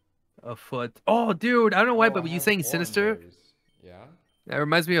 Afoot. Oh, dude, I don't know why, but when you saying sinister, yeah, that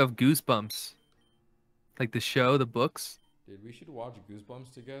reminds me of Goosebumps, like the show, the books. Dude, we should watch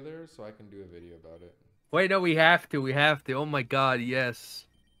Goosebumps together so I can do a video about it. Wait, no, we have to. We have to. Oh my god, yes.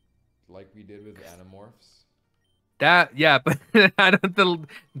 Like we did with Animorphs. Yeah, but I don't.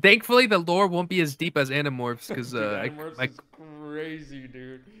 Thankfully, the lore won't be as deep as Animorphs because Animorphs is crazy,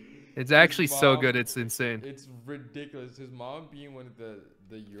 dude. It's actually so good. It's insane. It's ridiculous. His mom being one of the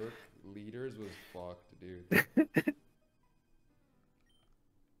York leaders was fucked, dude.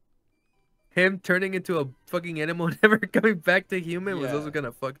 Him turning into a fucking animal, never coming back to human, was also kind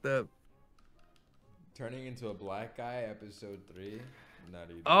of fucked up. Turning into a black guy, episode 3.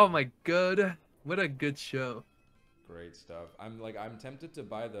 Nutty. Dude. Oh my god, what a good show. Great stuff. I'm tempted to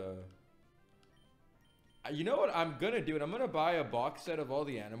buy the. You know what I'm gonna do? I'm gonna buy a box set of all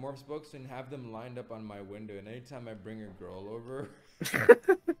the Animorphs books and have them lined up on my window. And anytime I bring a girl over,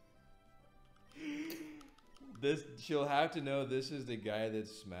 she'll have to know this is the guy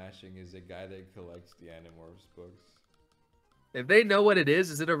that's smashing. Is the guy that collects the Animorphs books. If they know what it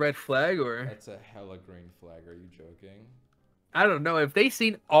is it a red flag or? That's a hella green flag. Are you joking? I don't know. If they've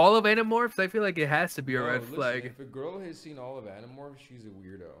seen all of Animorphs, I feel like it has to be a red flag. If a girl has seen all of Animorphs, she's a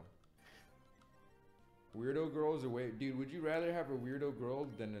weirdo. Weirdo girl is a way. Dude, would you rather have a weirdo girl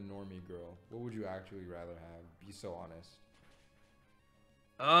than a normie girl? What would you actually rather have? Be so honest.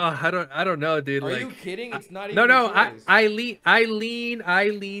 I don't know, dude. Are like, you kidding? It's not even. No. A choice. I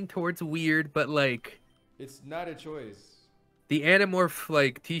lean towards weird, but like. It's not a choice. The Animorph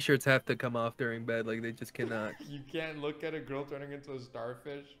like t-shirts have to come off during bed. Like they just cannot. You can't look at a girl turning into a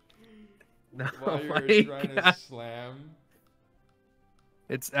starfish. No, while you're trying to slam.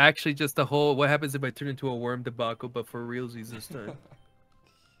 It's actually just the whole what happens if I turn into a worm debacle, but for realsies this time.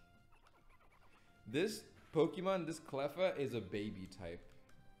 This Pokemon, this Cleffa, is a baby type.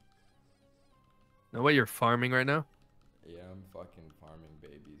 No way you're farming right now? Yeah, I'm fucking farming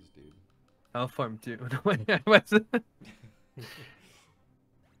babies, dude. I'll farm too. No way. I wasn't.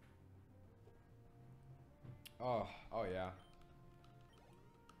 Oh yeah.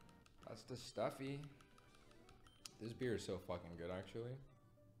 That's the stuffy. This beer is so fucking good, actually.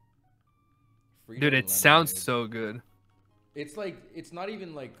 Dude, it sounds so good. It's like, it's not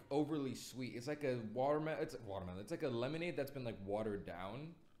even like overly sweet. It's like a watermelon. It's watermelon. It's like a lemonade that's been like watered down,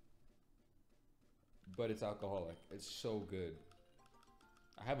 but it's alcoholic. It's so good.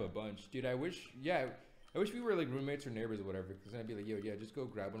 I have a bunch, dude. I wish we were like roommates or neighbors or whatever. Because then I'd be like, yo, yeah, just go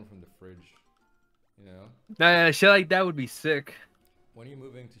grab one from the fridge. You know? Nah, shit like that would be sick. When are you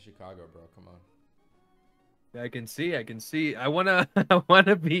moving to Chicago, bro? Come on. I can see. I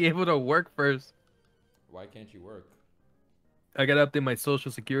wanna be able to work first. Why can't you work? I gotta update my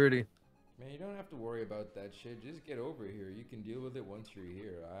social security. Man, you don't have to worry about that shit. Just get over here. You can deal with it once you're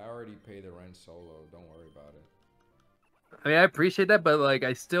here. I already pay the rent solo. Don't worry about it. I mean, I appreciate that, but like,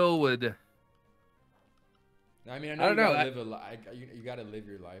 I still would. I mean, I know you gotta live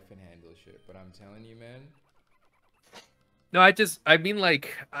your life and handle shit. But I'm telling you, man. No, I mean,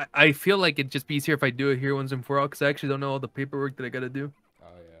 like, I feel like it'd just be easier if I do it here once and for all, because I actually don't know all the paperwork that I gotta do. Oh,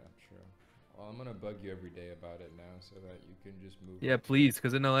 yeah, true. Well, I'm gonna bug you every day about it now so that you can just move. Yeah, please,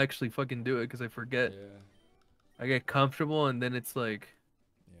 because then I'll actually fucking do it, because I forget. Yeah. I get comfortable, and then it's like,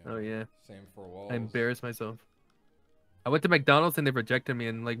 yeah. Oh, yeah. Same for walls. I embarrass myself. I went to McDonald's, and they rejected me,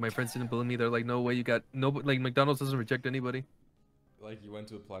 and, like, my friends didn't believe me. They're like, no way you got... No, like, McDonald's doesn't reject anybody. Like, you went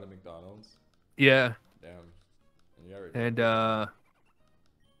to apply to McDonald's? Yeah. Damn. And yeah,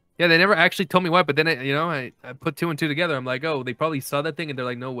 they never actually told me why, but then I put two and two together. I'm like, oh, they probably saw that thing and they're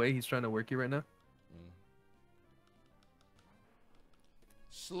like, no way, he's trying to work you right now.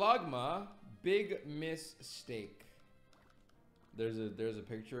 Slugma, big mistake. There's a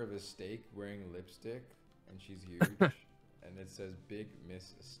picture of a steak wearing lipstick and she's huge and it says big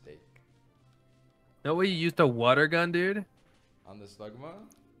mistake. No way you used a water gun, dude. On the Slugma?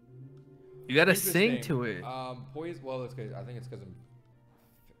 You gotta sing to it. Poison. Well, it's cause I think it's because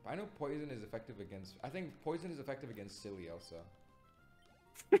I know poison is effective against. I think poison is effective against silly Elsa.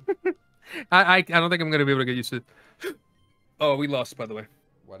 I don't think I'm gonna be able to get used to it. Oh, we lost, by the way.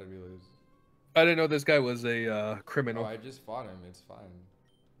 Why did we lose? I didn't know this guy was a criminal. Oh, I just fought him. It's fine.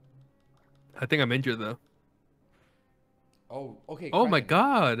 I think I'm injured though. Oh, okay. Oh my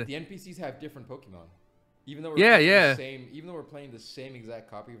god. The NPCs have different Pokemon. Even though even though we're playing the same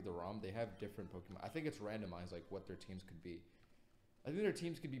exact copy of the ROM, they have different Pokemon. I think it's randomized, like what their teams could be. I think their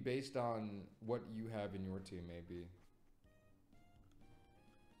teams could be based on what you have in your team, maybe.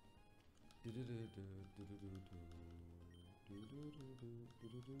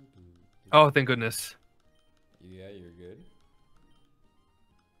 Oh, thank goodness. Yeah, you're good.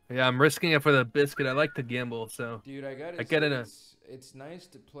 Yeah, I'm risking it for the biscuit. I like to gamble, so. Dude, I get in a. It's nice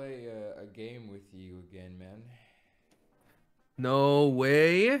to play a game with you again, man. No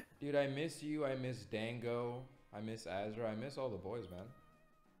way. Dude, I miss you. I miss Dango. I miss Azra. I miss all the boys, man.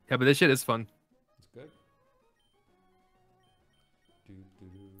 Yeah, but this shit is fun. It's good.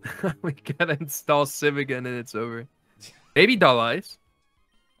 We gotta install Civ again and it's over. Baby doll eyes.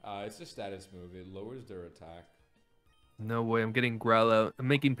 It's a status move. It lowers their attack. No way. I'm getting Growl out. I'm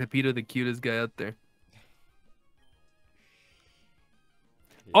making Pepito the cutest guy out there.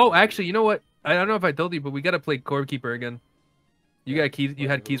 Oh, actually, you know what? I don't know if I told you, but we gotta play Core Keeper again. You got keys? You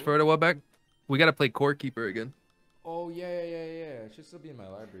had keys for it a while back. We gotta play Core Keeper again. Oh yeah. It should still be in my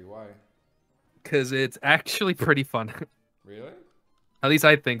library. Why? Because it's actually pretty fun. Really? At least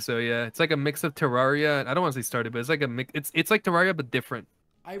I think so. Yeah, it's like a mix of Terraria. I don't want to say started, but it's like a mix. It's like Terraria but different.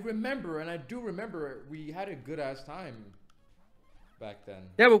 I remember, and I do remember, we had a good ass time back then.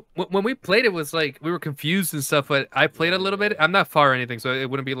 Yeah, but when we played, it was like we were confused and stuff. But I played a little bit. I'm not far or anything, so it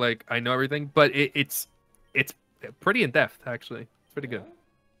wouldn't be like I know everything. But it's pretty in depth actually. It's pretty good.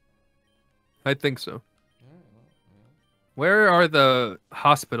 I think so. Where are the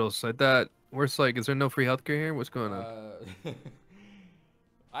hospitals? I thought where's like, is there no free healthcare here? What's going on?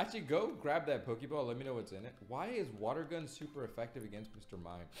 Actually, go grab that Pokeball. Let me know what's in it. Why is Water Gun super effective against Mr.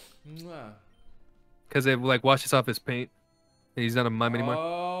 Mime? Because it like washes off his paint. And he's not a mime anymore.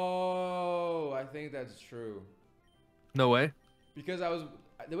 Oh, I think that's true. No way. Because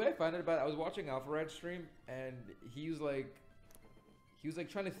the way I found out about it, I was watching Alpharad stream, and he was like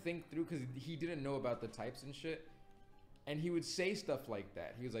trying to think through because he didn't know about the types and shit. And he would say stuff like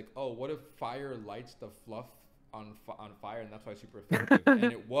that. He was like, "Oh, what if fire lights the fluff on fire, and that's why it's super effective. And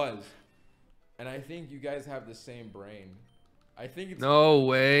it was. And I think you guys have the same brain. I think it's no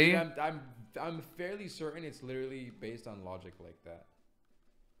way. Dude, I'm fairly certain it's literally based on logic like that.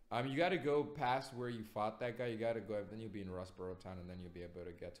 You got to go past where you fought that guy. You got to go, then you'll be in Rustboro town, and then you'll be able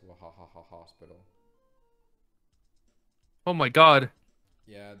to get to a hospital. Oh my god.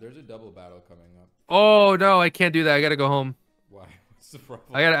 Yeah, there's a double battle coming up. Oh no, I can't do that. I gotta go home. Why? What's the problem?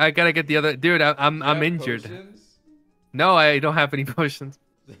 I gotta get the other dude. I'm injured. Potions? No, I don't have any potions.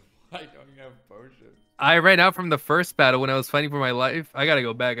 I don't have potions. I ran out from the first battle when I was fighting for my life. I gotta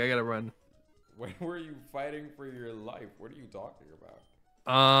go back. I gotta run. When were you fighting for your life? What are you talking about?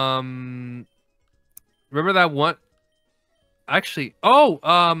 Remember that one? Actually,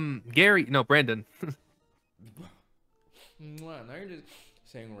 Gary. No, Brandon. Now you're just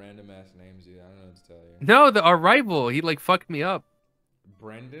saying random ass names, dude. I don't know what to tell you. No, our rival. He like fucked me up.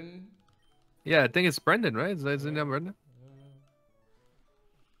 Brendan? Yeah, I think it's Brendan, right? Is his name Brendan?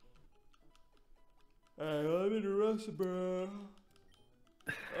 I'm in a rush, bro.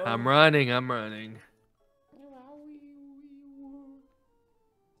 I'm running.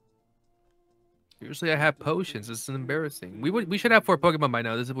 Usually I have potions. This is embarrassing. We should have 4 Pokemon by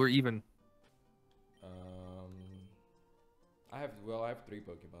now. We're even. I have 3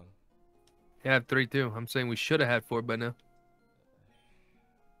 Pokemon. Yeah, I have 3 too. I'm saying we should have had 4 by now.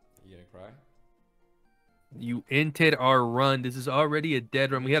 You gonna cry? You entered our run. This is already a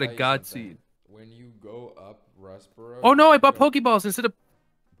dead run. We had a God Seed. When you go up Rustboro... Oh no, I bought Pokeballs instead of...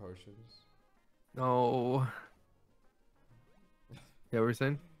 Potions? No. Yeah, what were you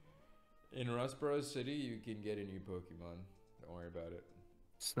saying? In Rustboro City, you can get a new Pokemon. Don't worry about it.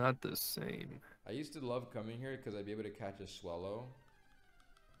 It's not the same. I used to love coming here because I'd be able to catch a Swallow.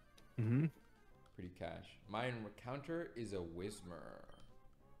 Mm-hmm. Pretty cash. My encounter is a Whismur.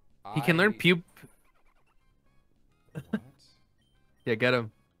 He can learn Pup. What? Yeah, get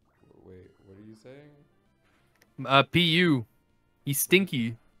him. Wait, what are you saying? PU. He's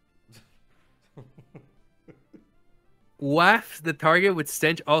stinky. Wafts the target with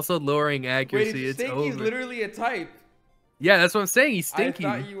stench, also lowering accuracy. Wait, stinky's literally a type. Yeah, that's what I'm saying. He's stinky.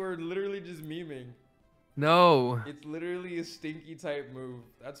 I thought you were literally just memeing. No. It's literally a stinky type move.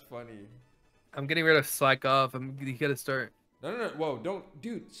 That's funny. I'm getting rid of slack off. You gotta start. No. Whoa, don't.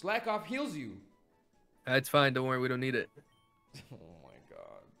 Dude, slack off heals you. That's fine. Don't worry. We don't need it. Oh my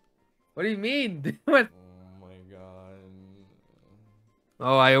god. What do you mean? What? Oh my god.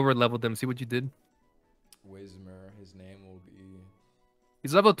 Oh, I over leveled them. See what you did? Whismur, his name will be...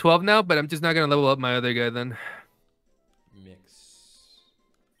 He's level 12 now, but I'm just not gonna level up my other guy then. Mix.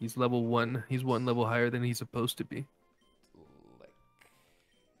 He's level 1. He's 1 level higher than he's supposed to be.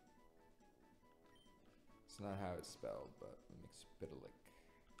 It's not how it's spelled, but Mixpidalic.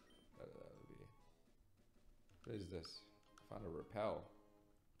 That would be... What is this? I found a repel.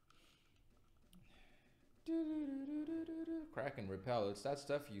 Kraken repel. It's that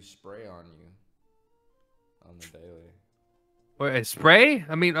stuff you spray on you. On the daily. Wait, a spray?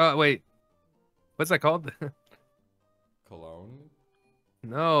 I mean, wait. What's that called? Cologne?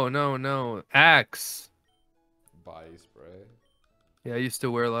 No. Axe. Body spray? Yeah, I used to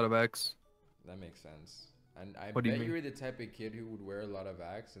wear a lot of Axe. That makes sense. And I what bet you were the type of kid who would wear a lot of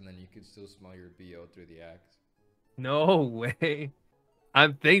Axe and then you could still smell your BO through the Axe. No way.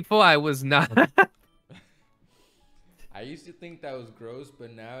 I'm thankful I was not. I used to think that was gross,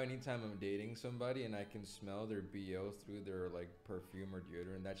 but now anytime I'm dating somebody and I can smell their BO through their like perfume or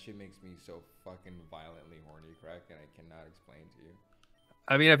deodorant, that shit makes me so fucking violently horny, crack, and I cannot explain to you.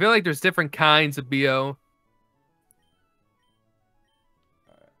 I mean, I feel like there's different kinds of BO.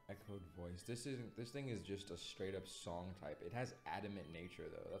 Echoed voice. This thing is just a straight up song type. It has adamant nature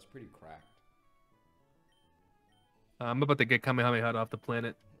though. That's pretty cracked. I'm about to get Kamehameha off the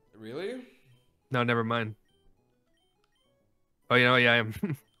planet. Really? No, never mind. Oh, you know, yeah, I am.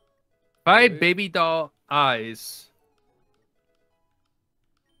 Bye, Really? baby doll eyes.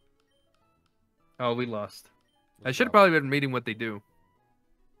 Oh, we lost. I should have probably been reading what they do.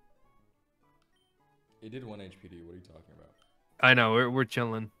 It did 1 HPD. What are you talking about? I know, we're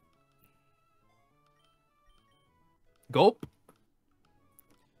chilling. Gulp?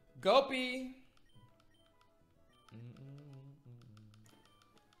 Gulpy!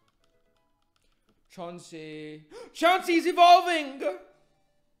 Chauncey. Chauncey's evolving!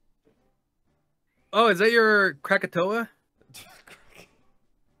 Oh, is that your Krakatoa?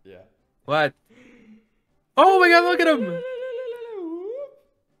 Yeah. What? Oh my god, look at him!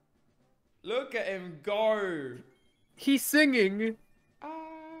 Look at him go! He's singing. Ah,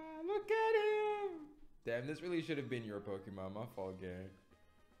 look at him! Damn, this really should have been your Pokemon. My fault, gang.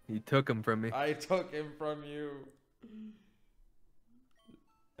 You took him from me. I took him from you.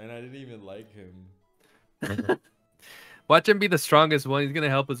 And I didn't even like him. Watch him be the strongest one. He's gonna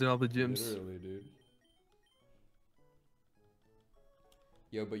help us in all the gyms. Literally, dude.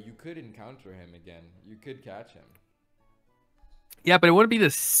 Yo, but you could encounter him again. You could catch him. Yeah, but it wouldn't be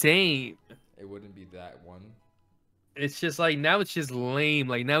the same. It wouldn't be that one. It's just like, now it's just lame.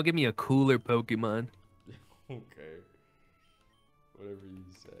 Like, now give me a cooler Pokemon. Okay. Whatever you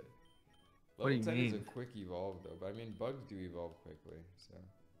say. What do you Level 10 is a mean? quick evolve, though. But I mean, bugs do evolve quickly, so.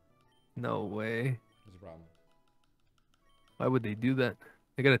 No way. What's the problem? Why would they do that?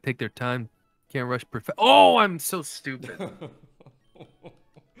 They gotta take their time. Can't rush perfect. Oh, I'm so stupid.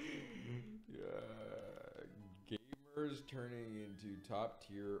 Yeah. Gamers turning into top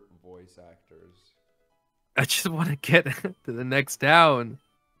tier voice actors. I just want to get to the next down.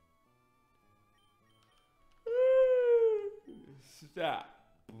 Stop.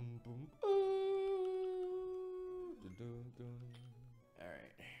 Boom, boom. All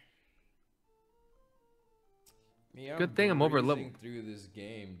right. Me, Good thing I'm over level. Through this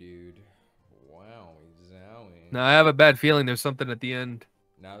game, dude. Wow, zowie. No, I have a bad feeling there's something at the end.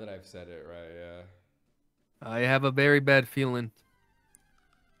 Now that I've said it, right? Yeah. I have a very bad feeling.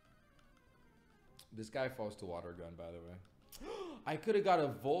 This guy falls to water gun, by the way. I could have got a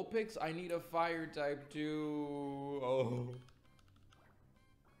Vulpix. I need a fire type too. Oh.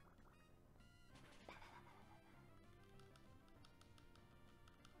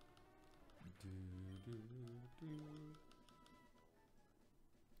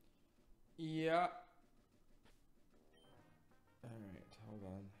 Yeah. Alright, hold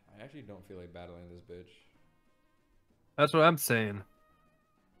on. I actually don't feel like battling this bitch. That's what I'm saying.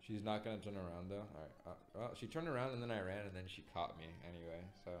 She's not gonna turn around though. Alright. Well, she turned around and then I ran and then she caught me anyway,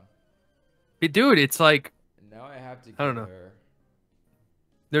 so. Dude, it's like... Now I have to I don't know. her.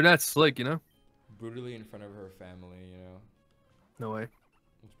 They're not slick, you know? Brutally in front of her family, you know? No way.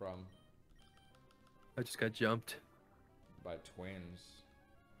 What's the problem? I just got jumped. By twins.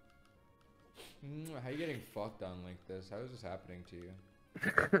 How are you getting fucked on like this? How is this happening to you?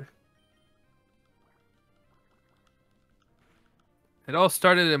 It all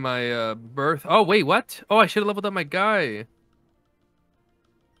started in my birth. Oh, wait, what? Oh, I should have leveled up my guy.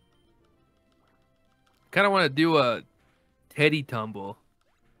 Kind of want to do a Teddy tumble.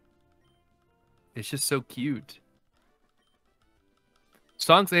 It's just so cute.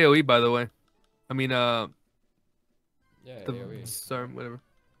 Song's AoE, by the way. I mean, yeah, AoE. Sorry, whatever.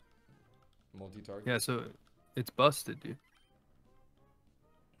 Multi-target. Yeah, so it's busted, dude.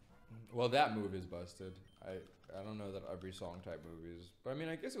 Well, that move is busted. I don't know that every song type move is, but I mean,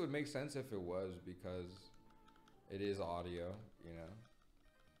 I guess it would make sense if it was because it is audio, you know.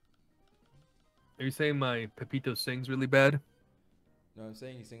 Are you saying my Pepito sings really bad? No, I'm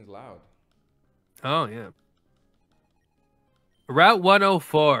saying he sings loud. Oh, yeah. Route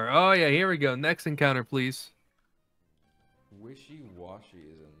 104. Oh, yeah, here we go. Next encounter, please. Wishy-washy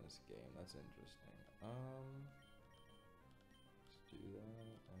is in this game. That's interesting. Let's do that.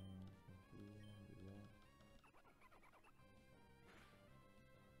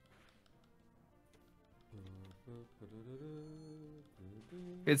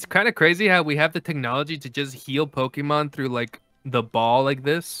 It's kind of crazy how we have the technology to just heal Pokemon through, like, the ball like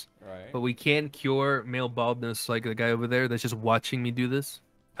this. Right. But we can't cure male baldness like the guy over there that's just watching me do this.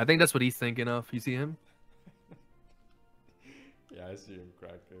 I think that's what he's thinking of. You see him? Yeah, I see him,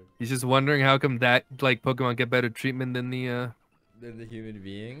 Kraken. He's just wondering how come that, like, Pokemon get better treatment than the, Than the human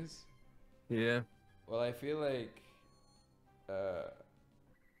beings? Yeah. Well, I feel like,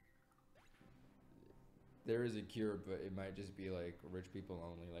 there is a cure, but it might just be like rich people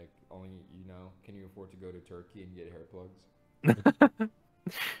only. Like, only, you know, can you afford to go to Turkey and get hair plugs?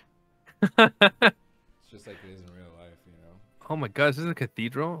 It's just like it is in real life, you know. Oh my gosh, this is a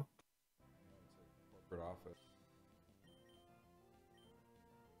cathedral? It's a corporate office.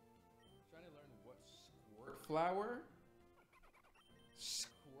 Trying to learn what squirt flower?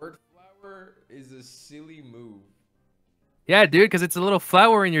 Squirt flower is a silly move. Yeah, dude, because it's a little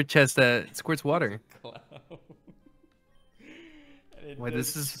flower in your chest that squirts water. Wait,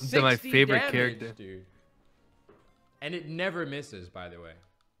 this is my favorite character. Dude. And it never misses, by the way.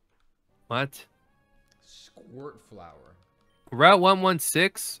 What? Squirt flower. Route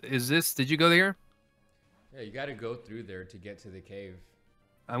 116, is this? Did you go there? Yeah, you got to go through there to get to the cave.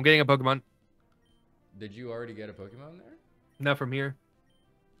 I'm getting a Pokemon. Did you already get a Pokemon there? Not from here.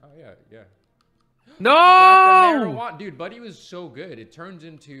 Oh, yeah, yeah. No! Dude, Buddy was so good. It turns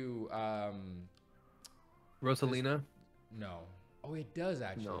into, Rosalina? No. Oh, it does,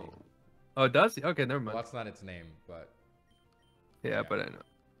 actually. No. Oh, it does? Okay, never mind. Well, that's not its name, but... Yeah, but I know.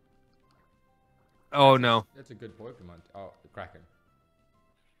 Oh no. That's a good Pokemon. Oh, the Kraken.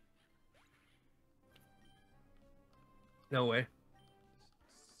 No way.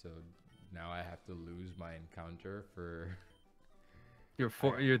 So now I have to lose my encounter for. Your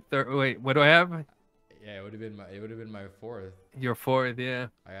third. Wait, what do I have? Yeah, it would have been my fourth. Your fourth, yeah.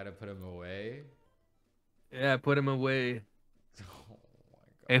 I gotta put him away. Yeah, put him away. Oh my god.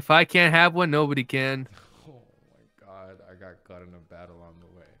 If I can't have one, nobody can. Oh my god, I got caught in a battle on the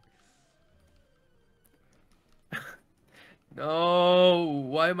way. No,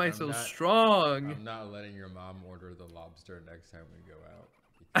 why am I so strong? I'm not letting your mom order the lobster next time we go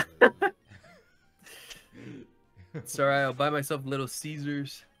out. It's alright, I'll buy myself Little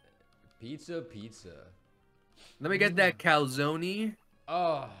Caesars. Pizza. Let me get that calzone.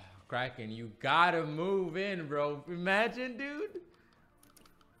 Oh, Kraken, you gotta move in, bro. Imagine, dude.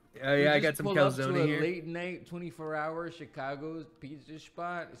 Yeah, I got some calzone up to here. A late night, 24-hour Chicago pizza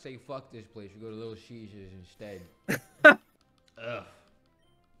spot. Say fuck this place. You go to Little Caesars instead. Ugh.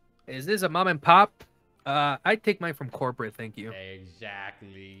 Is this a mom and pop? I'd take mine from corporate, thank you.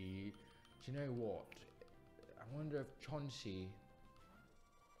 Exactly. Do you know what? I wonder if Chauncey.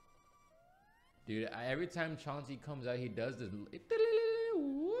 Dude, every time Chauncey comes out, he does this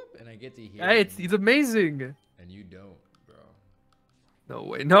whoop, and I get to hear. Hey, it's amazing. And you don't, bro. No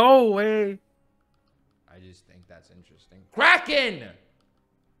way. No way. I just think that's interesting. Kraken.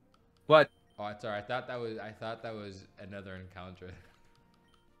 What? Oh, sorry. I thought that was another encounter.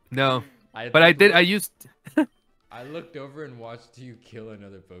 No. I used. I looked over and watched you kill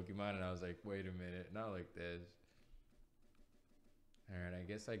another Pokemon, and I was like, wait a minute, not like this. All right, I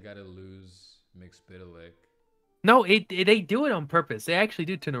guess I gotta lose Mixpidalic. No, they do it on purpose. They actually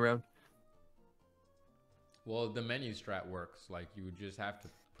do turn around. Well, the menu strat works. Like, you would just have to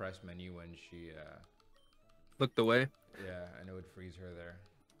press menu when she looked away. Yeah, and it would freeze her there.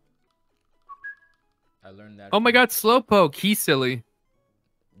 I learned that. Oh my god, Slowpoke. He's silly.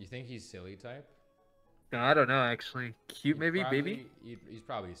 You think he's silly type? No, I don't know, actually. Cute, maybe? Baby? He's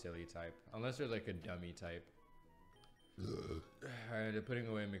probably silly type. Unless there's like a dummy type. Alright, I'm putting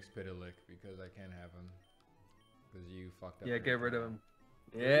away Mixpidalic because I can't have him. Because you fucked up. Yeah, get rid of him.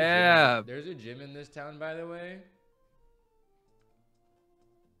 There's a gym in this town, by the way.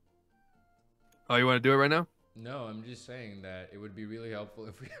 Oh, you want to do it right now? No, I'm just saying that it would be really helpful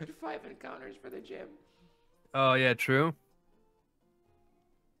if we had 5 encounters for the gym. Oh, yeah, true.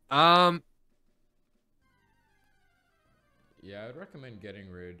 Yeah, I would recommend getting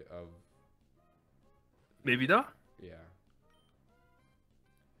rid of... Maybe though? Yeah.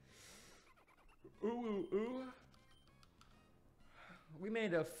 Ooh. We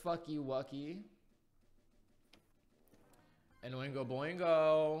made a fucky wucky. And Oingo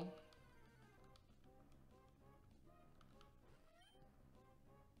Boingo.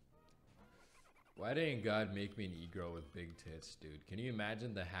 Why didn't God make me an e-girl with big tits, dude? Can you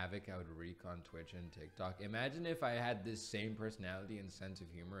imagine the havoc I would wreak on Twitch and TikTok? Imagine if I had this same personality and sense of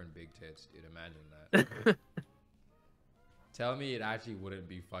humor and big tits, dude. Imagine that. Tell me it actually wouldn't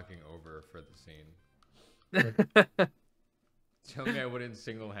be fucking over for the scene. Tell me I wouldn't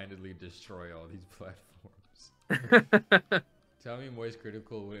single-handedly destroy all these platforms. Tell me Moist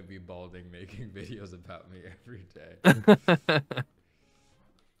Critical wouldn't be balding making videos about me every day.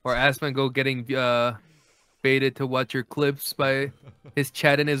 Or Aspen go getting baited to watch your clips by his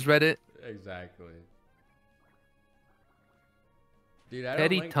chat in his Reddit. Exactly. Dude, I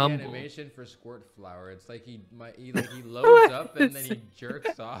don't like the animation for Squirt Flower. It's like he loads up and then he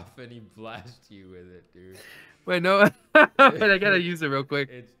jerks off and he blasts you with it, dude. Wait, no. Wait, I gotta use it real quick.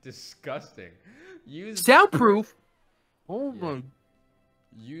 It's disgusting. Soundproof. Oh my.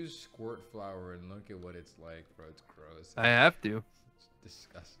 Use Squirt Flower and look at what it's like, bro. It's gross. I have to. It's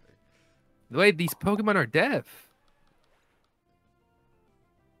disgusting. The way these Pokemon are deaf.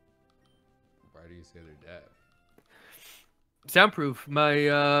 Why do you say they're deaf? Soundproof.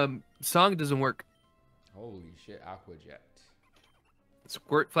 My song doesn't work. Holy shit, Aqua Jet.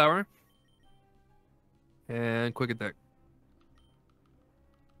 Squirt Flower. And Quick Attack.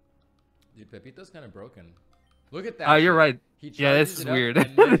 Dude, Pepito's kind of broken. Look at that. Oh, you're right. Yeah, this is weird.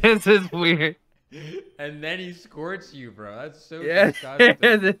 This is weird. And then he squirts you, bro. That's so disgusting.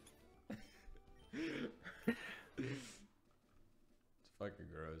 It's fucking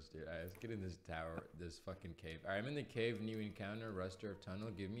gross, dude. Alright, let's get in this tower, this fucking cave. Alright, I'm in the cave. New encounter, Ruster of Tunnel.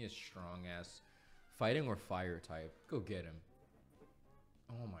 Give me a strong ass fighting or fire type. Go get him.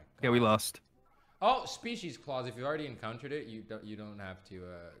 Oh my god. Yeah, we lost. Oh, Species Clause. If you already encountered it, you don't have to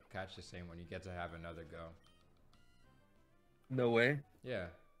catch the same one. You get to have another go. No way. Yeah.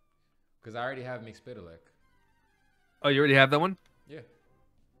 Because I already have Mixpidalic. Oh, you already have that one? Yeah.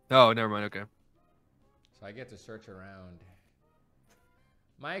 Oh, never mind. Okay. So I get to search around.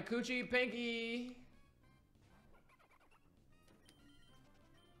 My coochie pinky.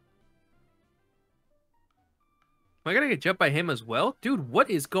 Am I gonna get jumped by him as well? Dude, what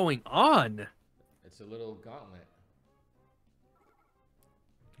is going on? It's a little gauntlet.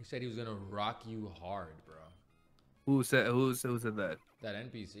 He said he was gonna rock you hard, bro. Who said that? That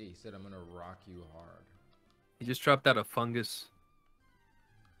NPC. He said, I'm gonna rock you hard. He just dropped out a fungus.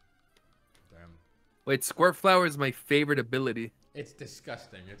 Damn. Wait, Squirt Flower is my favorite ability. It's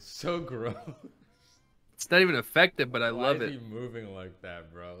disgusting. It's so gross. It's not even effective, but I love it. Why is he moving like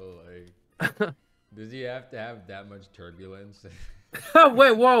that, bro? Like, does he have to have that much turbulence?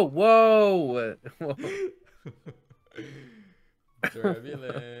 Wait, whoa.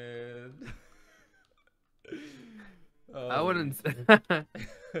 Turbulent. Oh. I wouldn't.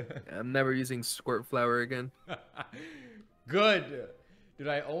 I'm never using Squirt Flower again. Good. Dude,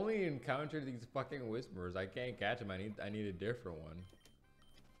 I only encountered these fucking Whisperers. I can't catch them. I need a different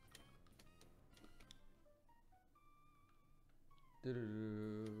one.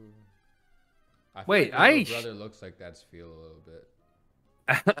 Wait, my brother looks like that's Feel a little bit.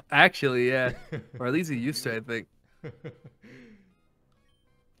 Actually, yeah. Or at least he used to, I think.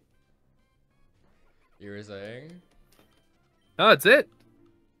 You were saying? Oh, that's it.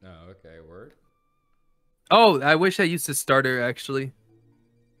 Oh, okay. Word. Oh, I wish I used the starter actually.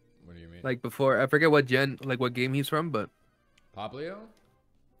 What do you mean? Like before, I forget what what game he's from, but Poplio?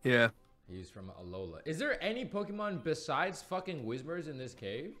 yeah. He's from Alola. Is there any Pokemon besides fucking Whismers in this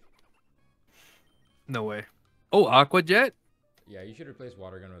cave? No way. Oh, Aqua Jet? Yeah, you should replace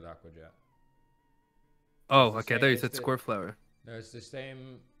Water Gun with Aqua Jet. Oh, okay. I thought you said Squirt Flower. No, it's the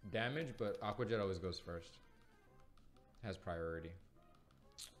same damage, but Aqua Jet always goes first. Has priority.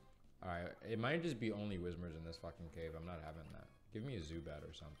 Alright, it might just be only Whismers in this fucking cave. I'm not having that. Give me a Zubat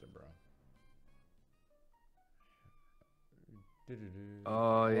or something, bro.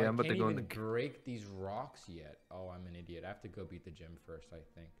 Oh, yeah, I'm about to go in the... I can't even break these rocks yet. Oh, I'm an idiot. I have to go beat the gym first, I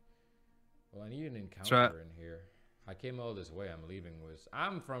think. Well, I need an encounter in here. I came all this way. I'm leaving with...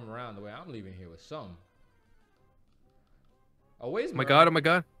 I'm from around the way. I'm leaving here with some. Oh, Whismer. Oh my god, oh my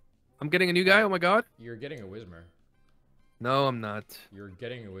god. I'm getting a new guy, oh my god. You're getting a Whismer. No, I'm not. You're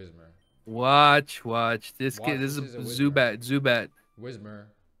getting a Whismer. Watch. This kid, this is a Zubat. Whismer.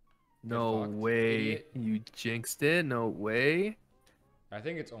 No way. Idiot. You jinxed it. No way. I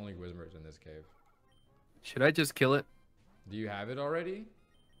think it's only Whismers in this cave. Should I just kill it? Do you have it already?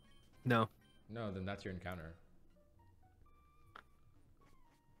 No. No, then that's your encounter.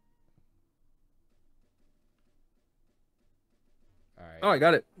 Alright. Oh, I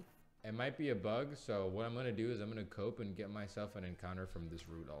got it. It might be a bug, so what I'm going to do is I'm going to cope and get myself an encounter from this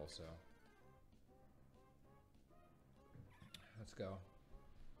route also. Let's go.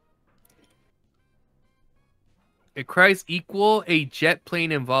 It cries equal a jet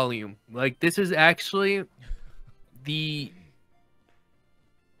plane in volume. Like, this is actually the...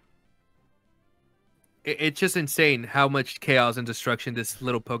 It's just insane how much chaos and destruction this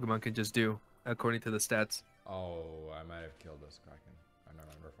little Pokemon can just do, according to the stats. Oh, I might have killed this Kraken. Oh, no,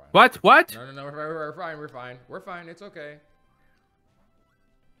 we're fine. What? No, we're fine. We're fine. It's okay.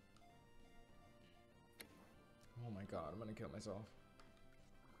 Oh my god, I'm gonna kill myself.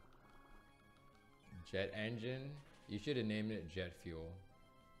 Jet engine? You should have named it Jet Fuel.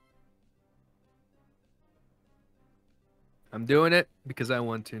 I'm doing it because I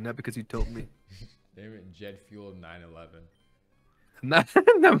want to, not because you told me. Name it Jet Fuel 911. No.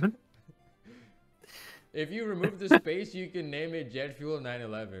 If you remove the space, you can name it Jet Fuel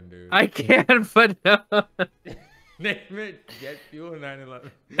 911, dude. I can, but no. Name it Jet Fuel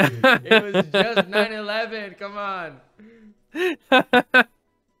 911. It was just 911. Come on.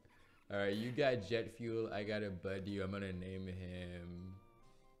 All right, you got Jet Fuel. I got a buddy. I'm gonna name him.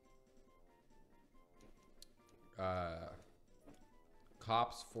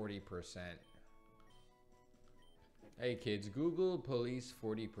 Cops 40%. Hey kids, Google police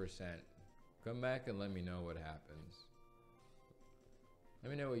 40%. Come back and let me know what happens.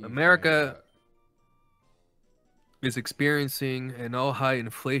 Let me know what you America is experiencing an all-high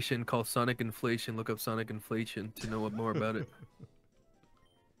inflation called sonic inflation. Look up sonic inflation to know more about it.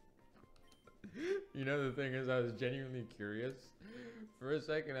 You know, the thing is, I was genuinely curious. For a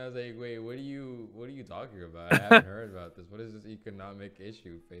second, I was like, wait, what are you talking about? I haven't heard about this. What is this economic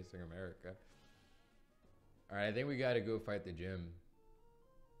issue facing America? All right, I think we got to go fight the gym.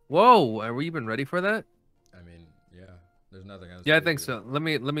 Whoa, are we even ready for that? I mean, yeah. There's nothing else. Yeah, I think so. Let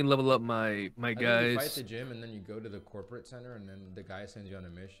me level up my guys. You fight the gym and then you go to the corporate center and then the guy sends you on a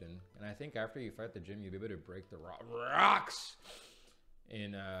mission. And I think after you fight the gym, you'll be able to break the rocks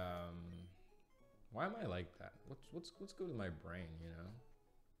in Why am I like that? What's good with my brain, you know?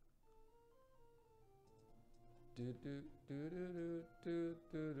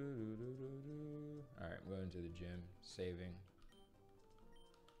 All right, I'm going to the gym, saving.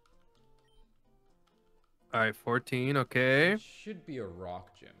 All right, 14. Okay. It should be a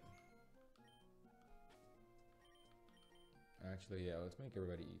rock gym. Actually, yeah, let's make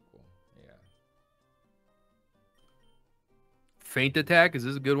everybody equal. Yeah. Feint attack. Is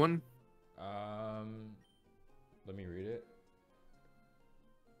this a good one? Let me read it.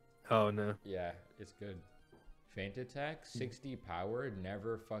 Oh no. Yeah, it's good. Feint attack, 60 power,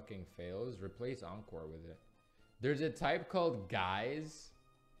 never fucking fails. Replace Encore with it. There's a type called guys.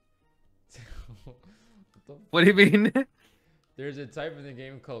 What do you mean? There's a type in the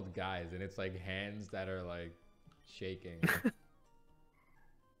game called guys, and it's like hands that are like shaking.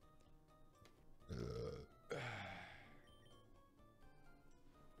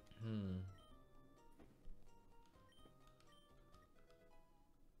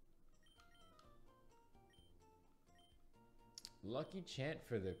 Lucky chant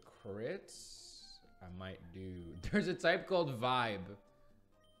for the crits. I might do. There's a type called vibe.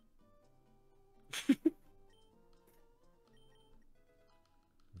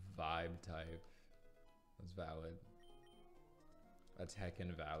 Vibe type. That's valid. That's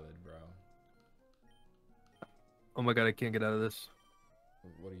heckin' valid, bro. Oh my god, I can't get out of this.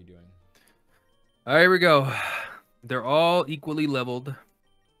 What are you doing? All right, here we go. They're all equally leveled.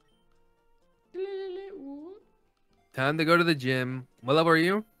 Time to go to the gym. What level are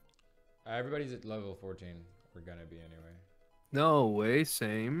you? Everybody's at level 14. We're gonna be anyway. No way,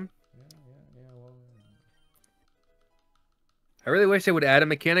 same. Yeah, well... I really wish they would add a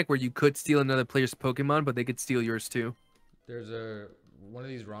mechanic where you could steal another player's Pokemon, but they could steal yours too. There's one of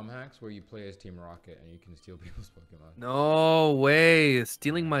these ROM hacks where you play as Team Rocket and you can steal people's Pokemon. No way.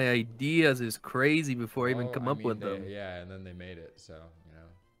 Stealing my ideas is crazy before I even come up with them. Yeah, and then they made it, so, you know.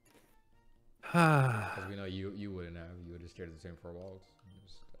 Because we know you wouldn't have. You would have stared at the same four walls.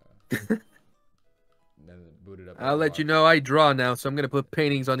 Just, then booted up. I'll let you know I draw now, so I'm going to put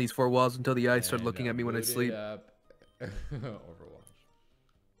paintings on these four walls until the eyes start looking at me when I sleep. Overwatch.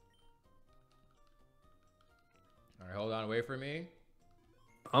 Alright, hold on. Wait for me.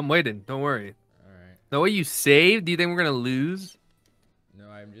 I'm waiting. Don't worry. Alright. The way you save, do you think we're going to lose? No,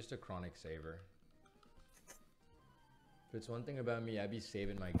 I'm just a chronic saver. If it's one thing about me, I'd be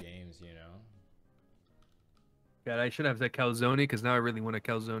saving my games, you know? God, I should have said calzone because now I really want a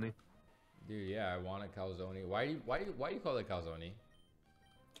calzone. Dude, yeah, I want a calzone. Why do you call it calzone?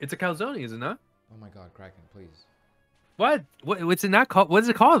 It's a calzone, is it not? Oh my god, Kraken, please. What's it not called? What is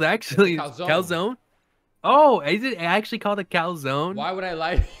it called actually? Calzone. Calzone? Oh, is it actually called a calzone? Why would I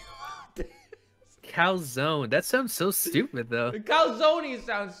lie to you about this? Calzone. That sounds so stupid though. Calzone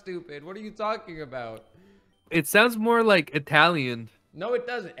sounds stupid. What are you talking about? It sounds more like Italian. No, it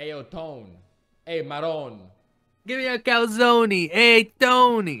doesn't. Ayo, tone. Hey, Maron. Give me a calzone. Hey,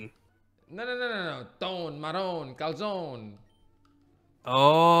 Tony. No. Tone, Maron, calzone.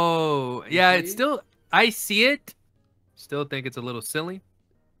 Oh, yeah, it's still... I see it. Still think it's a little silly.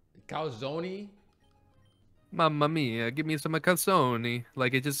 Calzone? Mamma mia, give me some calzone.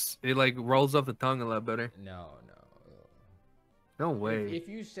 Like, it like rolls off the tongue a lot better. No. No way. If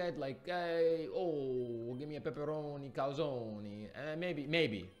you said like, oh, give me a pepperoni, calzone,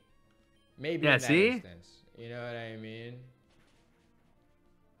 maybe. Yeah, in that instance. You know what I mean?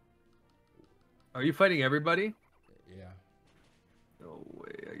 Are you fighting everybody? Yeah. No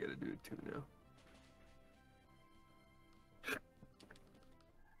way, I gotta do it too now.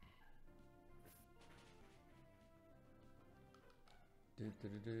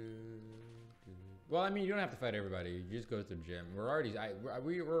 Well, I mean, you don't have to fight everybody. You just go to the gym. We're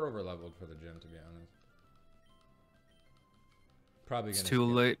over leveled for the gym, to be honest. Probably it's too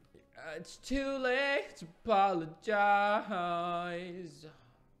late. It's too late to apologize.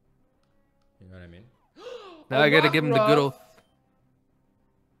 You know what I mean? Now I gotta give him the good old.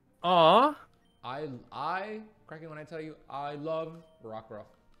 Aw. Kraken, when I tell you, I love Rockruff.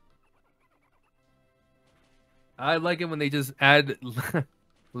 I like it when they just add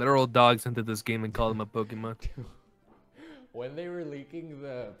literal dogs into this game and call them a Pokemon. When they were leaking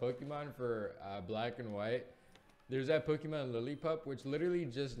the Pokemon for Black and White, there's that Pokemon Lillipup, which literally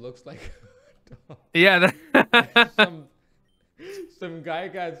just looks like a dog. Yeah. Some guy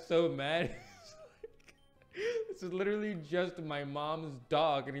got so mad. This is literally just my mom's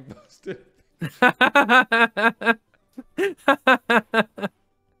dog, and he posted.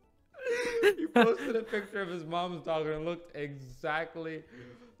 He posted a picture of his mom's dog, and it looked exactly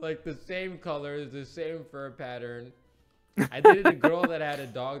like the same colors, the same fur pattern. I dated a girl that had a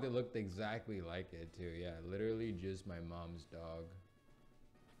dog that looked exactly like it too. Yeah, literally just my mom's dog.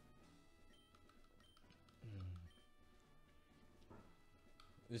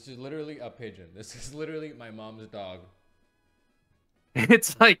 This is literally a pigeon. This is literally my mom's dog.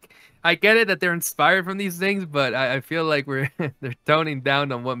 It's like I get it that they're inspired from these things, but I feel like they're toning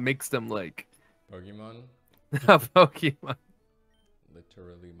down on what makes them like Pokemon. a Pokemon.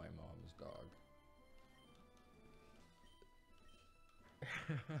 Literally my mom's dog.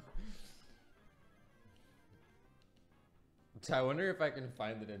 So I wonder if I can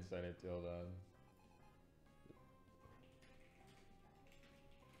find it and send it to hold on.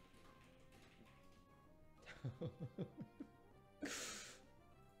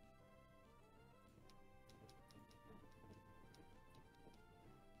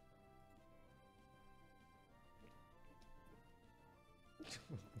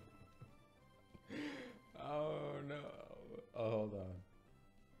 Oh no. Oh, hold on.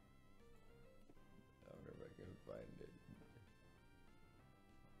 I wonder if I can find it.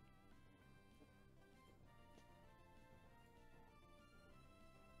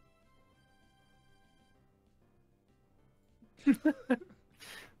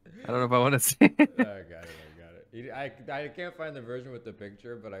 I don't know if I want to see it. I got it. I can't find the version with the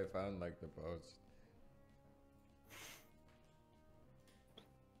picture, but I found like the post.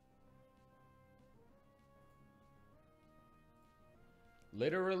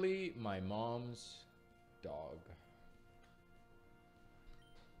 Literally my mom's dog.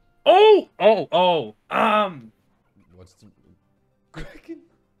 Oh. What's the Kraken?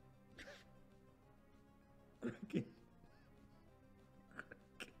 Kraken.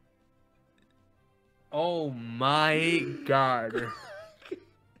 Oh my God.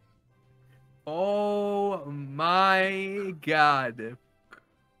 Oh my God.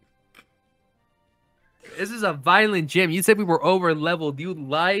 This is a violent gym. You said we were over leveled. You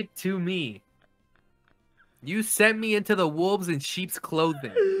lied to me. You sent me into the wolves in sheep's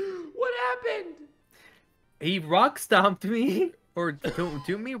clothing. What happened? He rock stomped me. Or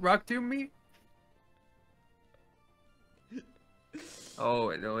to me? Rock to me?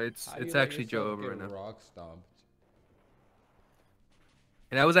 Oh no, it's actually Joe over right now. Rock stomped.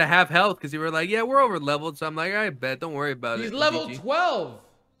 And I was at half health because you were like, yeah, we're over leveled. So I'm like, I bet, don't worry about it. He's level 12.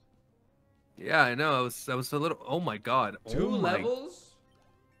 Yeah, I know. I was a little. Oh my God. Two levels?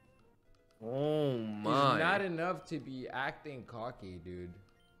 Oh my. Is not enough to be acting cocky, dude.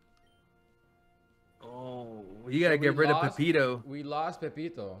 Oh, you gotta get rid of Pepito. We lost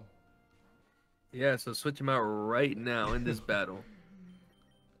Pepito. Yeah, so switch him out right now in this battle.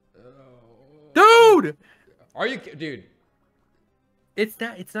 Dude! Are you, dude? It's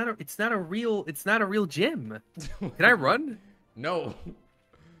not a real gym. Can I run? No.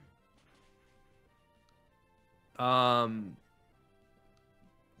 Are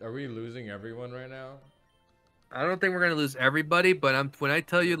we losing everyone right now? I don't think we're gonna lose everybody, but when I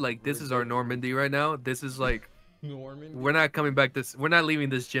tell you like this is our Normandy right now, this is like Normandy. We're not coming back we're not leaving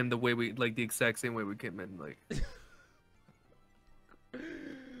this gym the way we like the exact same way we came in. Like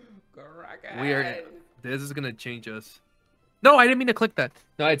we are. This is gonna change us. No, I didn't mean to click that.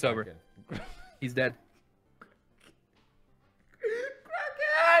 No, it's over. He's dead.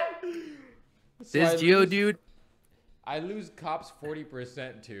 Kraken! This Geo dude. I lose cops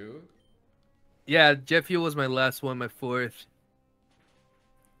 40% too. Yeah, Jet Fuel was my last one, my fourth.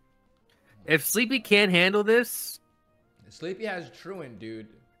 If Sleepy can't handle this, Sleepy has Truant, dude.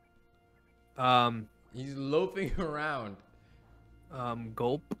 He's loafing around.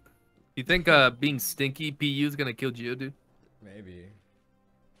 Gulp. You think being stinky PU is gonna kill Geo, dude? Maybe.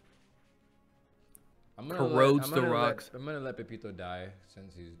 Corrodes the rocks. I'm gonna let Pepito die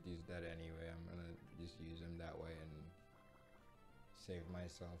since he's dead anyway. I'm gonna just use him that way and save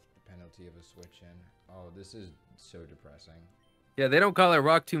myself the penalty of a switch in. Oh, this is so depressing. Yeah, they don't call it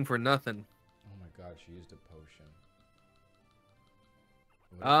Rock Tomb for nothing. Oh my God, she used a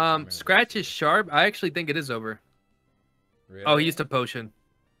potion. Scratch is sharp. I actually think it is over. Really? Oh, he used a potion.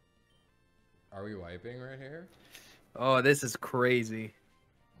 Are we wiping right here? Oh, this is crazy.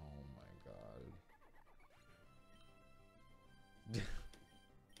 Oh my God.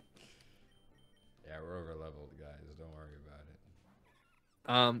 Yeah, we're over leveled, guys. Don't worry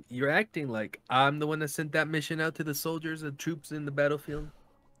about it. You're acting like I'm the one that sent that mission out to the soldiers and troops in the battlefield.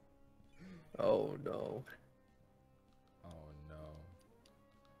 Oh no. Oh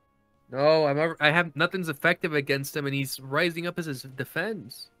no. No, I have nothing's effective against him, and he's rising up as his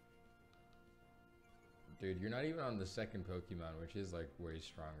defense. Dude, you're not even on the second Pokemon, which is like way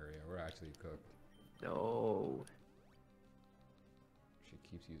stronger. Yeah, we're actually cooked. No. She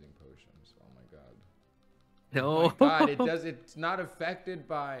keeps using potions. Oh my God. No. Oh my god, it's not affected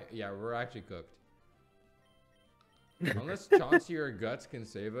by... Yeah, we're actually cooked. Unless Chauncey or Guts can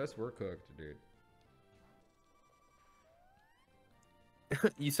save us, we're cooked, dude.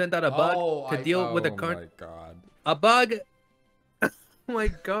 You sent out a bug to deal with a Oh my god. A bug. Oh my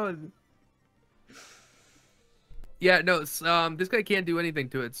god. Yeah, no. This guy can't do anything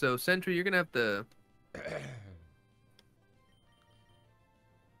to it. So Sentry, you're gonna have to.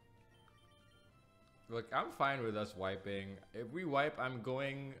 Look, I'm fine with us wiping. If we wipe, I'm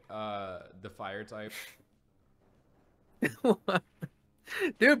going the fire type.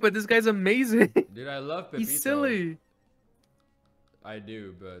 Dude, but this guy's amazing. Dude, I love Pepito. He's silly. I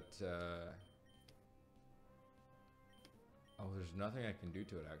do, but oh, there's nothing I can do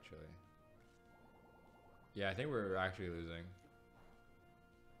to it actually. Yeah, I think we're actually losing.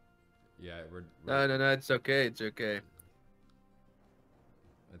 Yeah, we're No, it's okay. It's okay.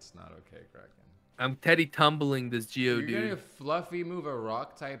 It's not okay, Kraken. I'm Teddy tumbling this Geo, dude. You're gonna Fluffy move a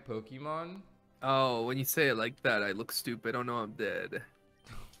rock type Pokemon? Oh, when you say it like that, I look stupid. Oh no, I'm dead.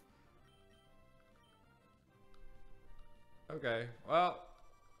 Okay, well.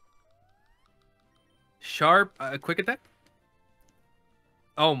 Sharp, quick attack?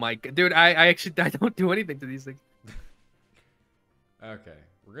 Oh my god, dude, I don't do anything to these things. Okay,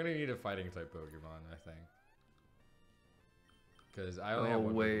 we're gonna need a fighting type Pokemon, I think. Because I only have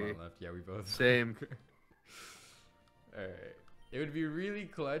one Pokemon left. Yeah, we both. Same. Alright. It would be really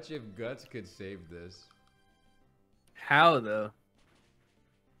clutch if Guts could save this. How, though?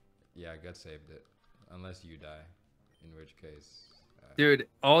 Yeah, Guts saved it. Unless you die. In which case... Dude,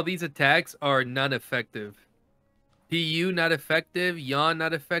 all these attacks are non-effective. PU not effective. Yawn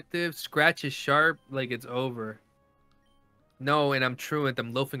not effective. Scratch is sharp. Like, it's over. No, and I'm truant.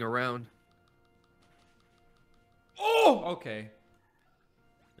 I'm loafing around. Oh! Okay.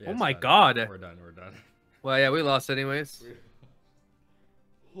 Yeah, oh my done. god. We're done. We're done. Well, yeah, we lost anyways.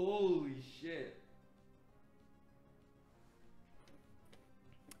 Holy shit.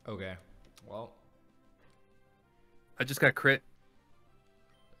 Okay. Well. I just got crit.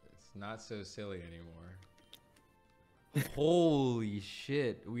 It's not so silly anymore. Holy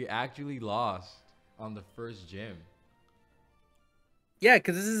shit. We actually lost on the first gym. Yeah,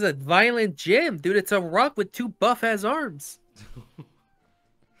 because this is a violent gym. Dude, it's a rock with 2 buff-ass arms.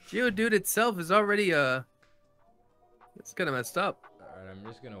 Geodude itself is already, it's kind of messed up. Alright, I'm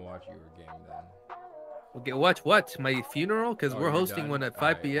just going to watch your game then. Okay, watch what? My funeral? Because we're hosting done? one at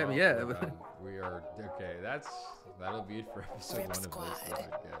 5 p.m. Well, yeah. We are... Okay, that'll be it for episode 1 of this vlog,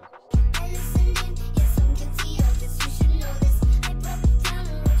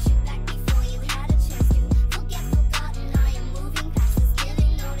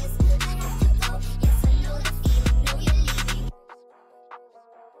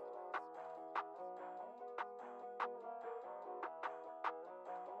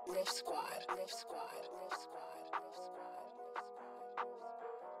 Riff Squad, Riff Squad, Riff Squad, Riff Squad.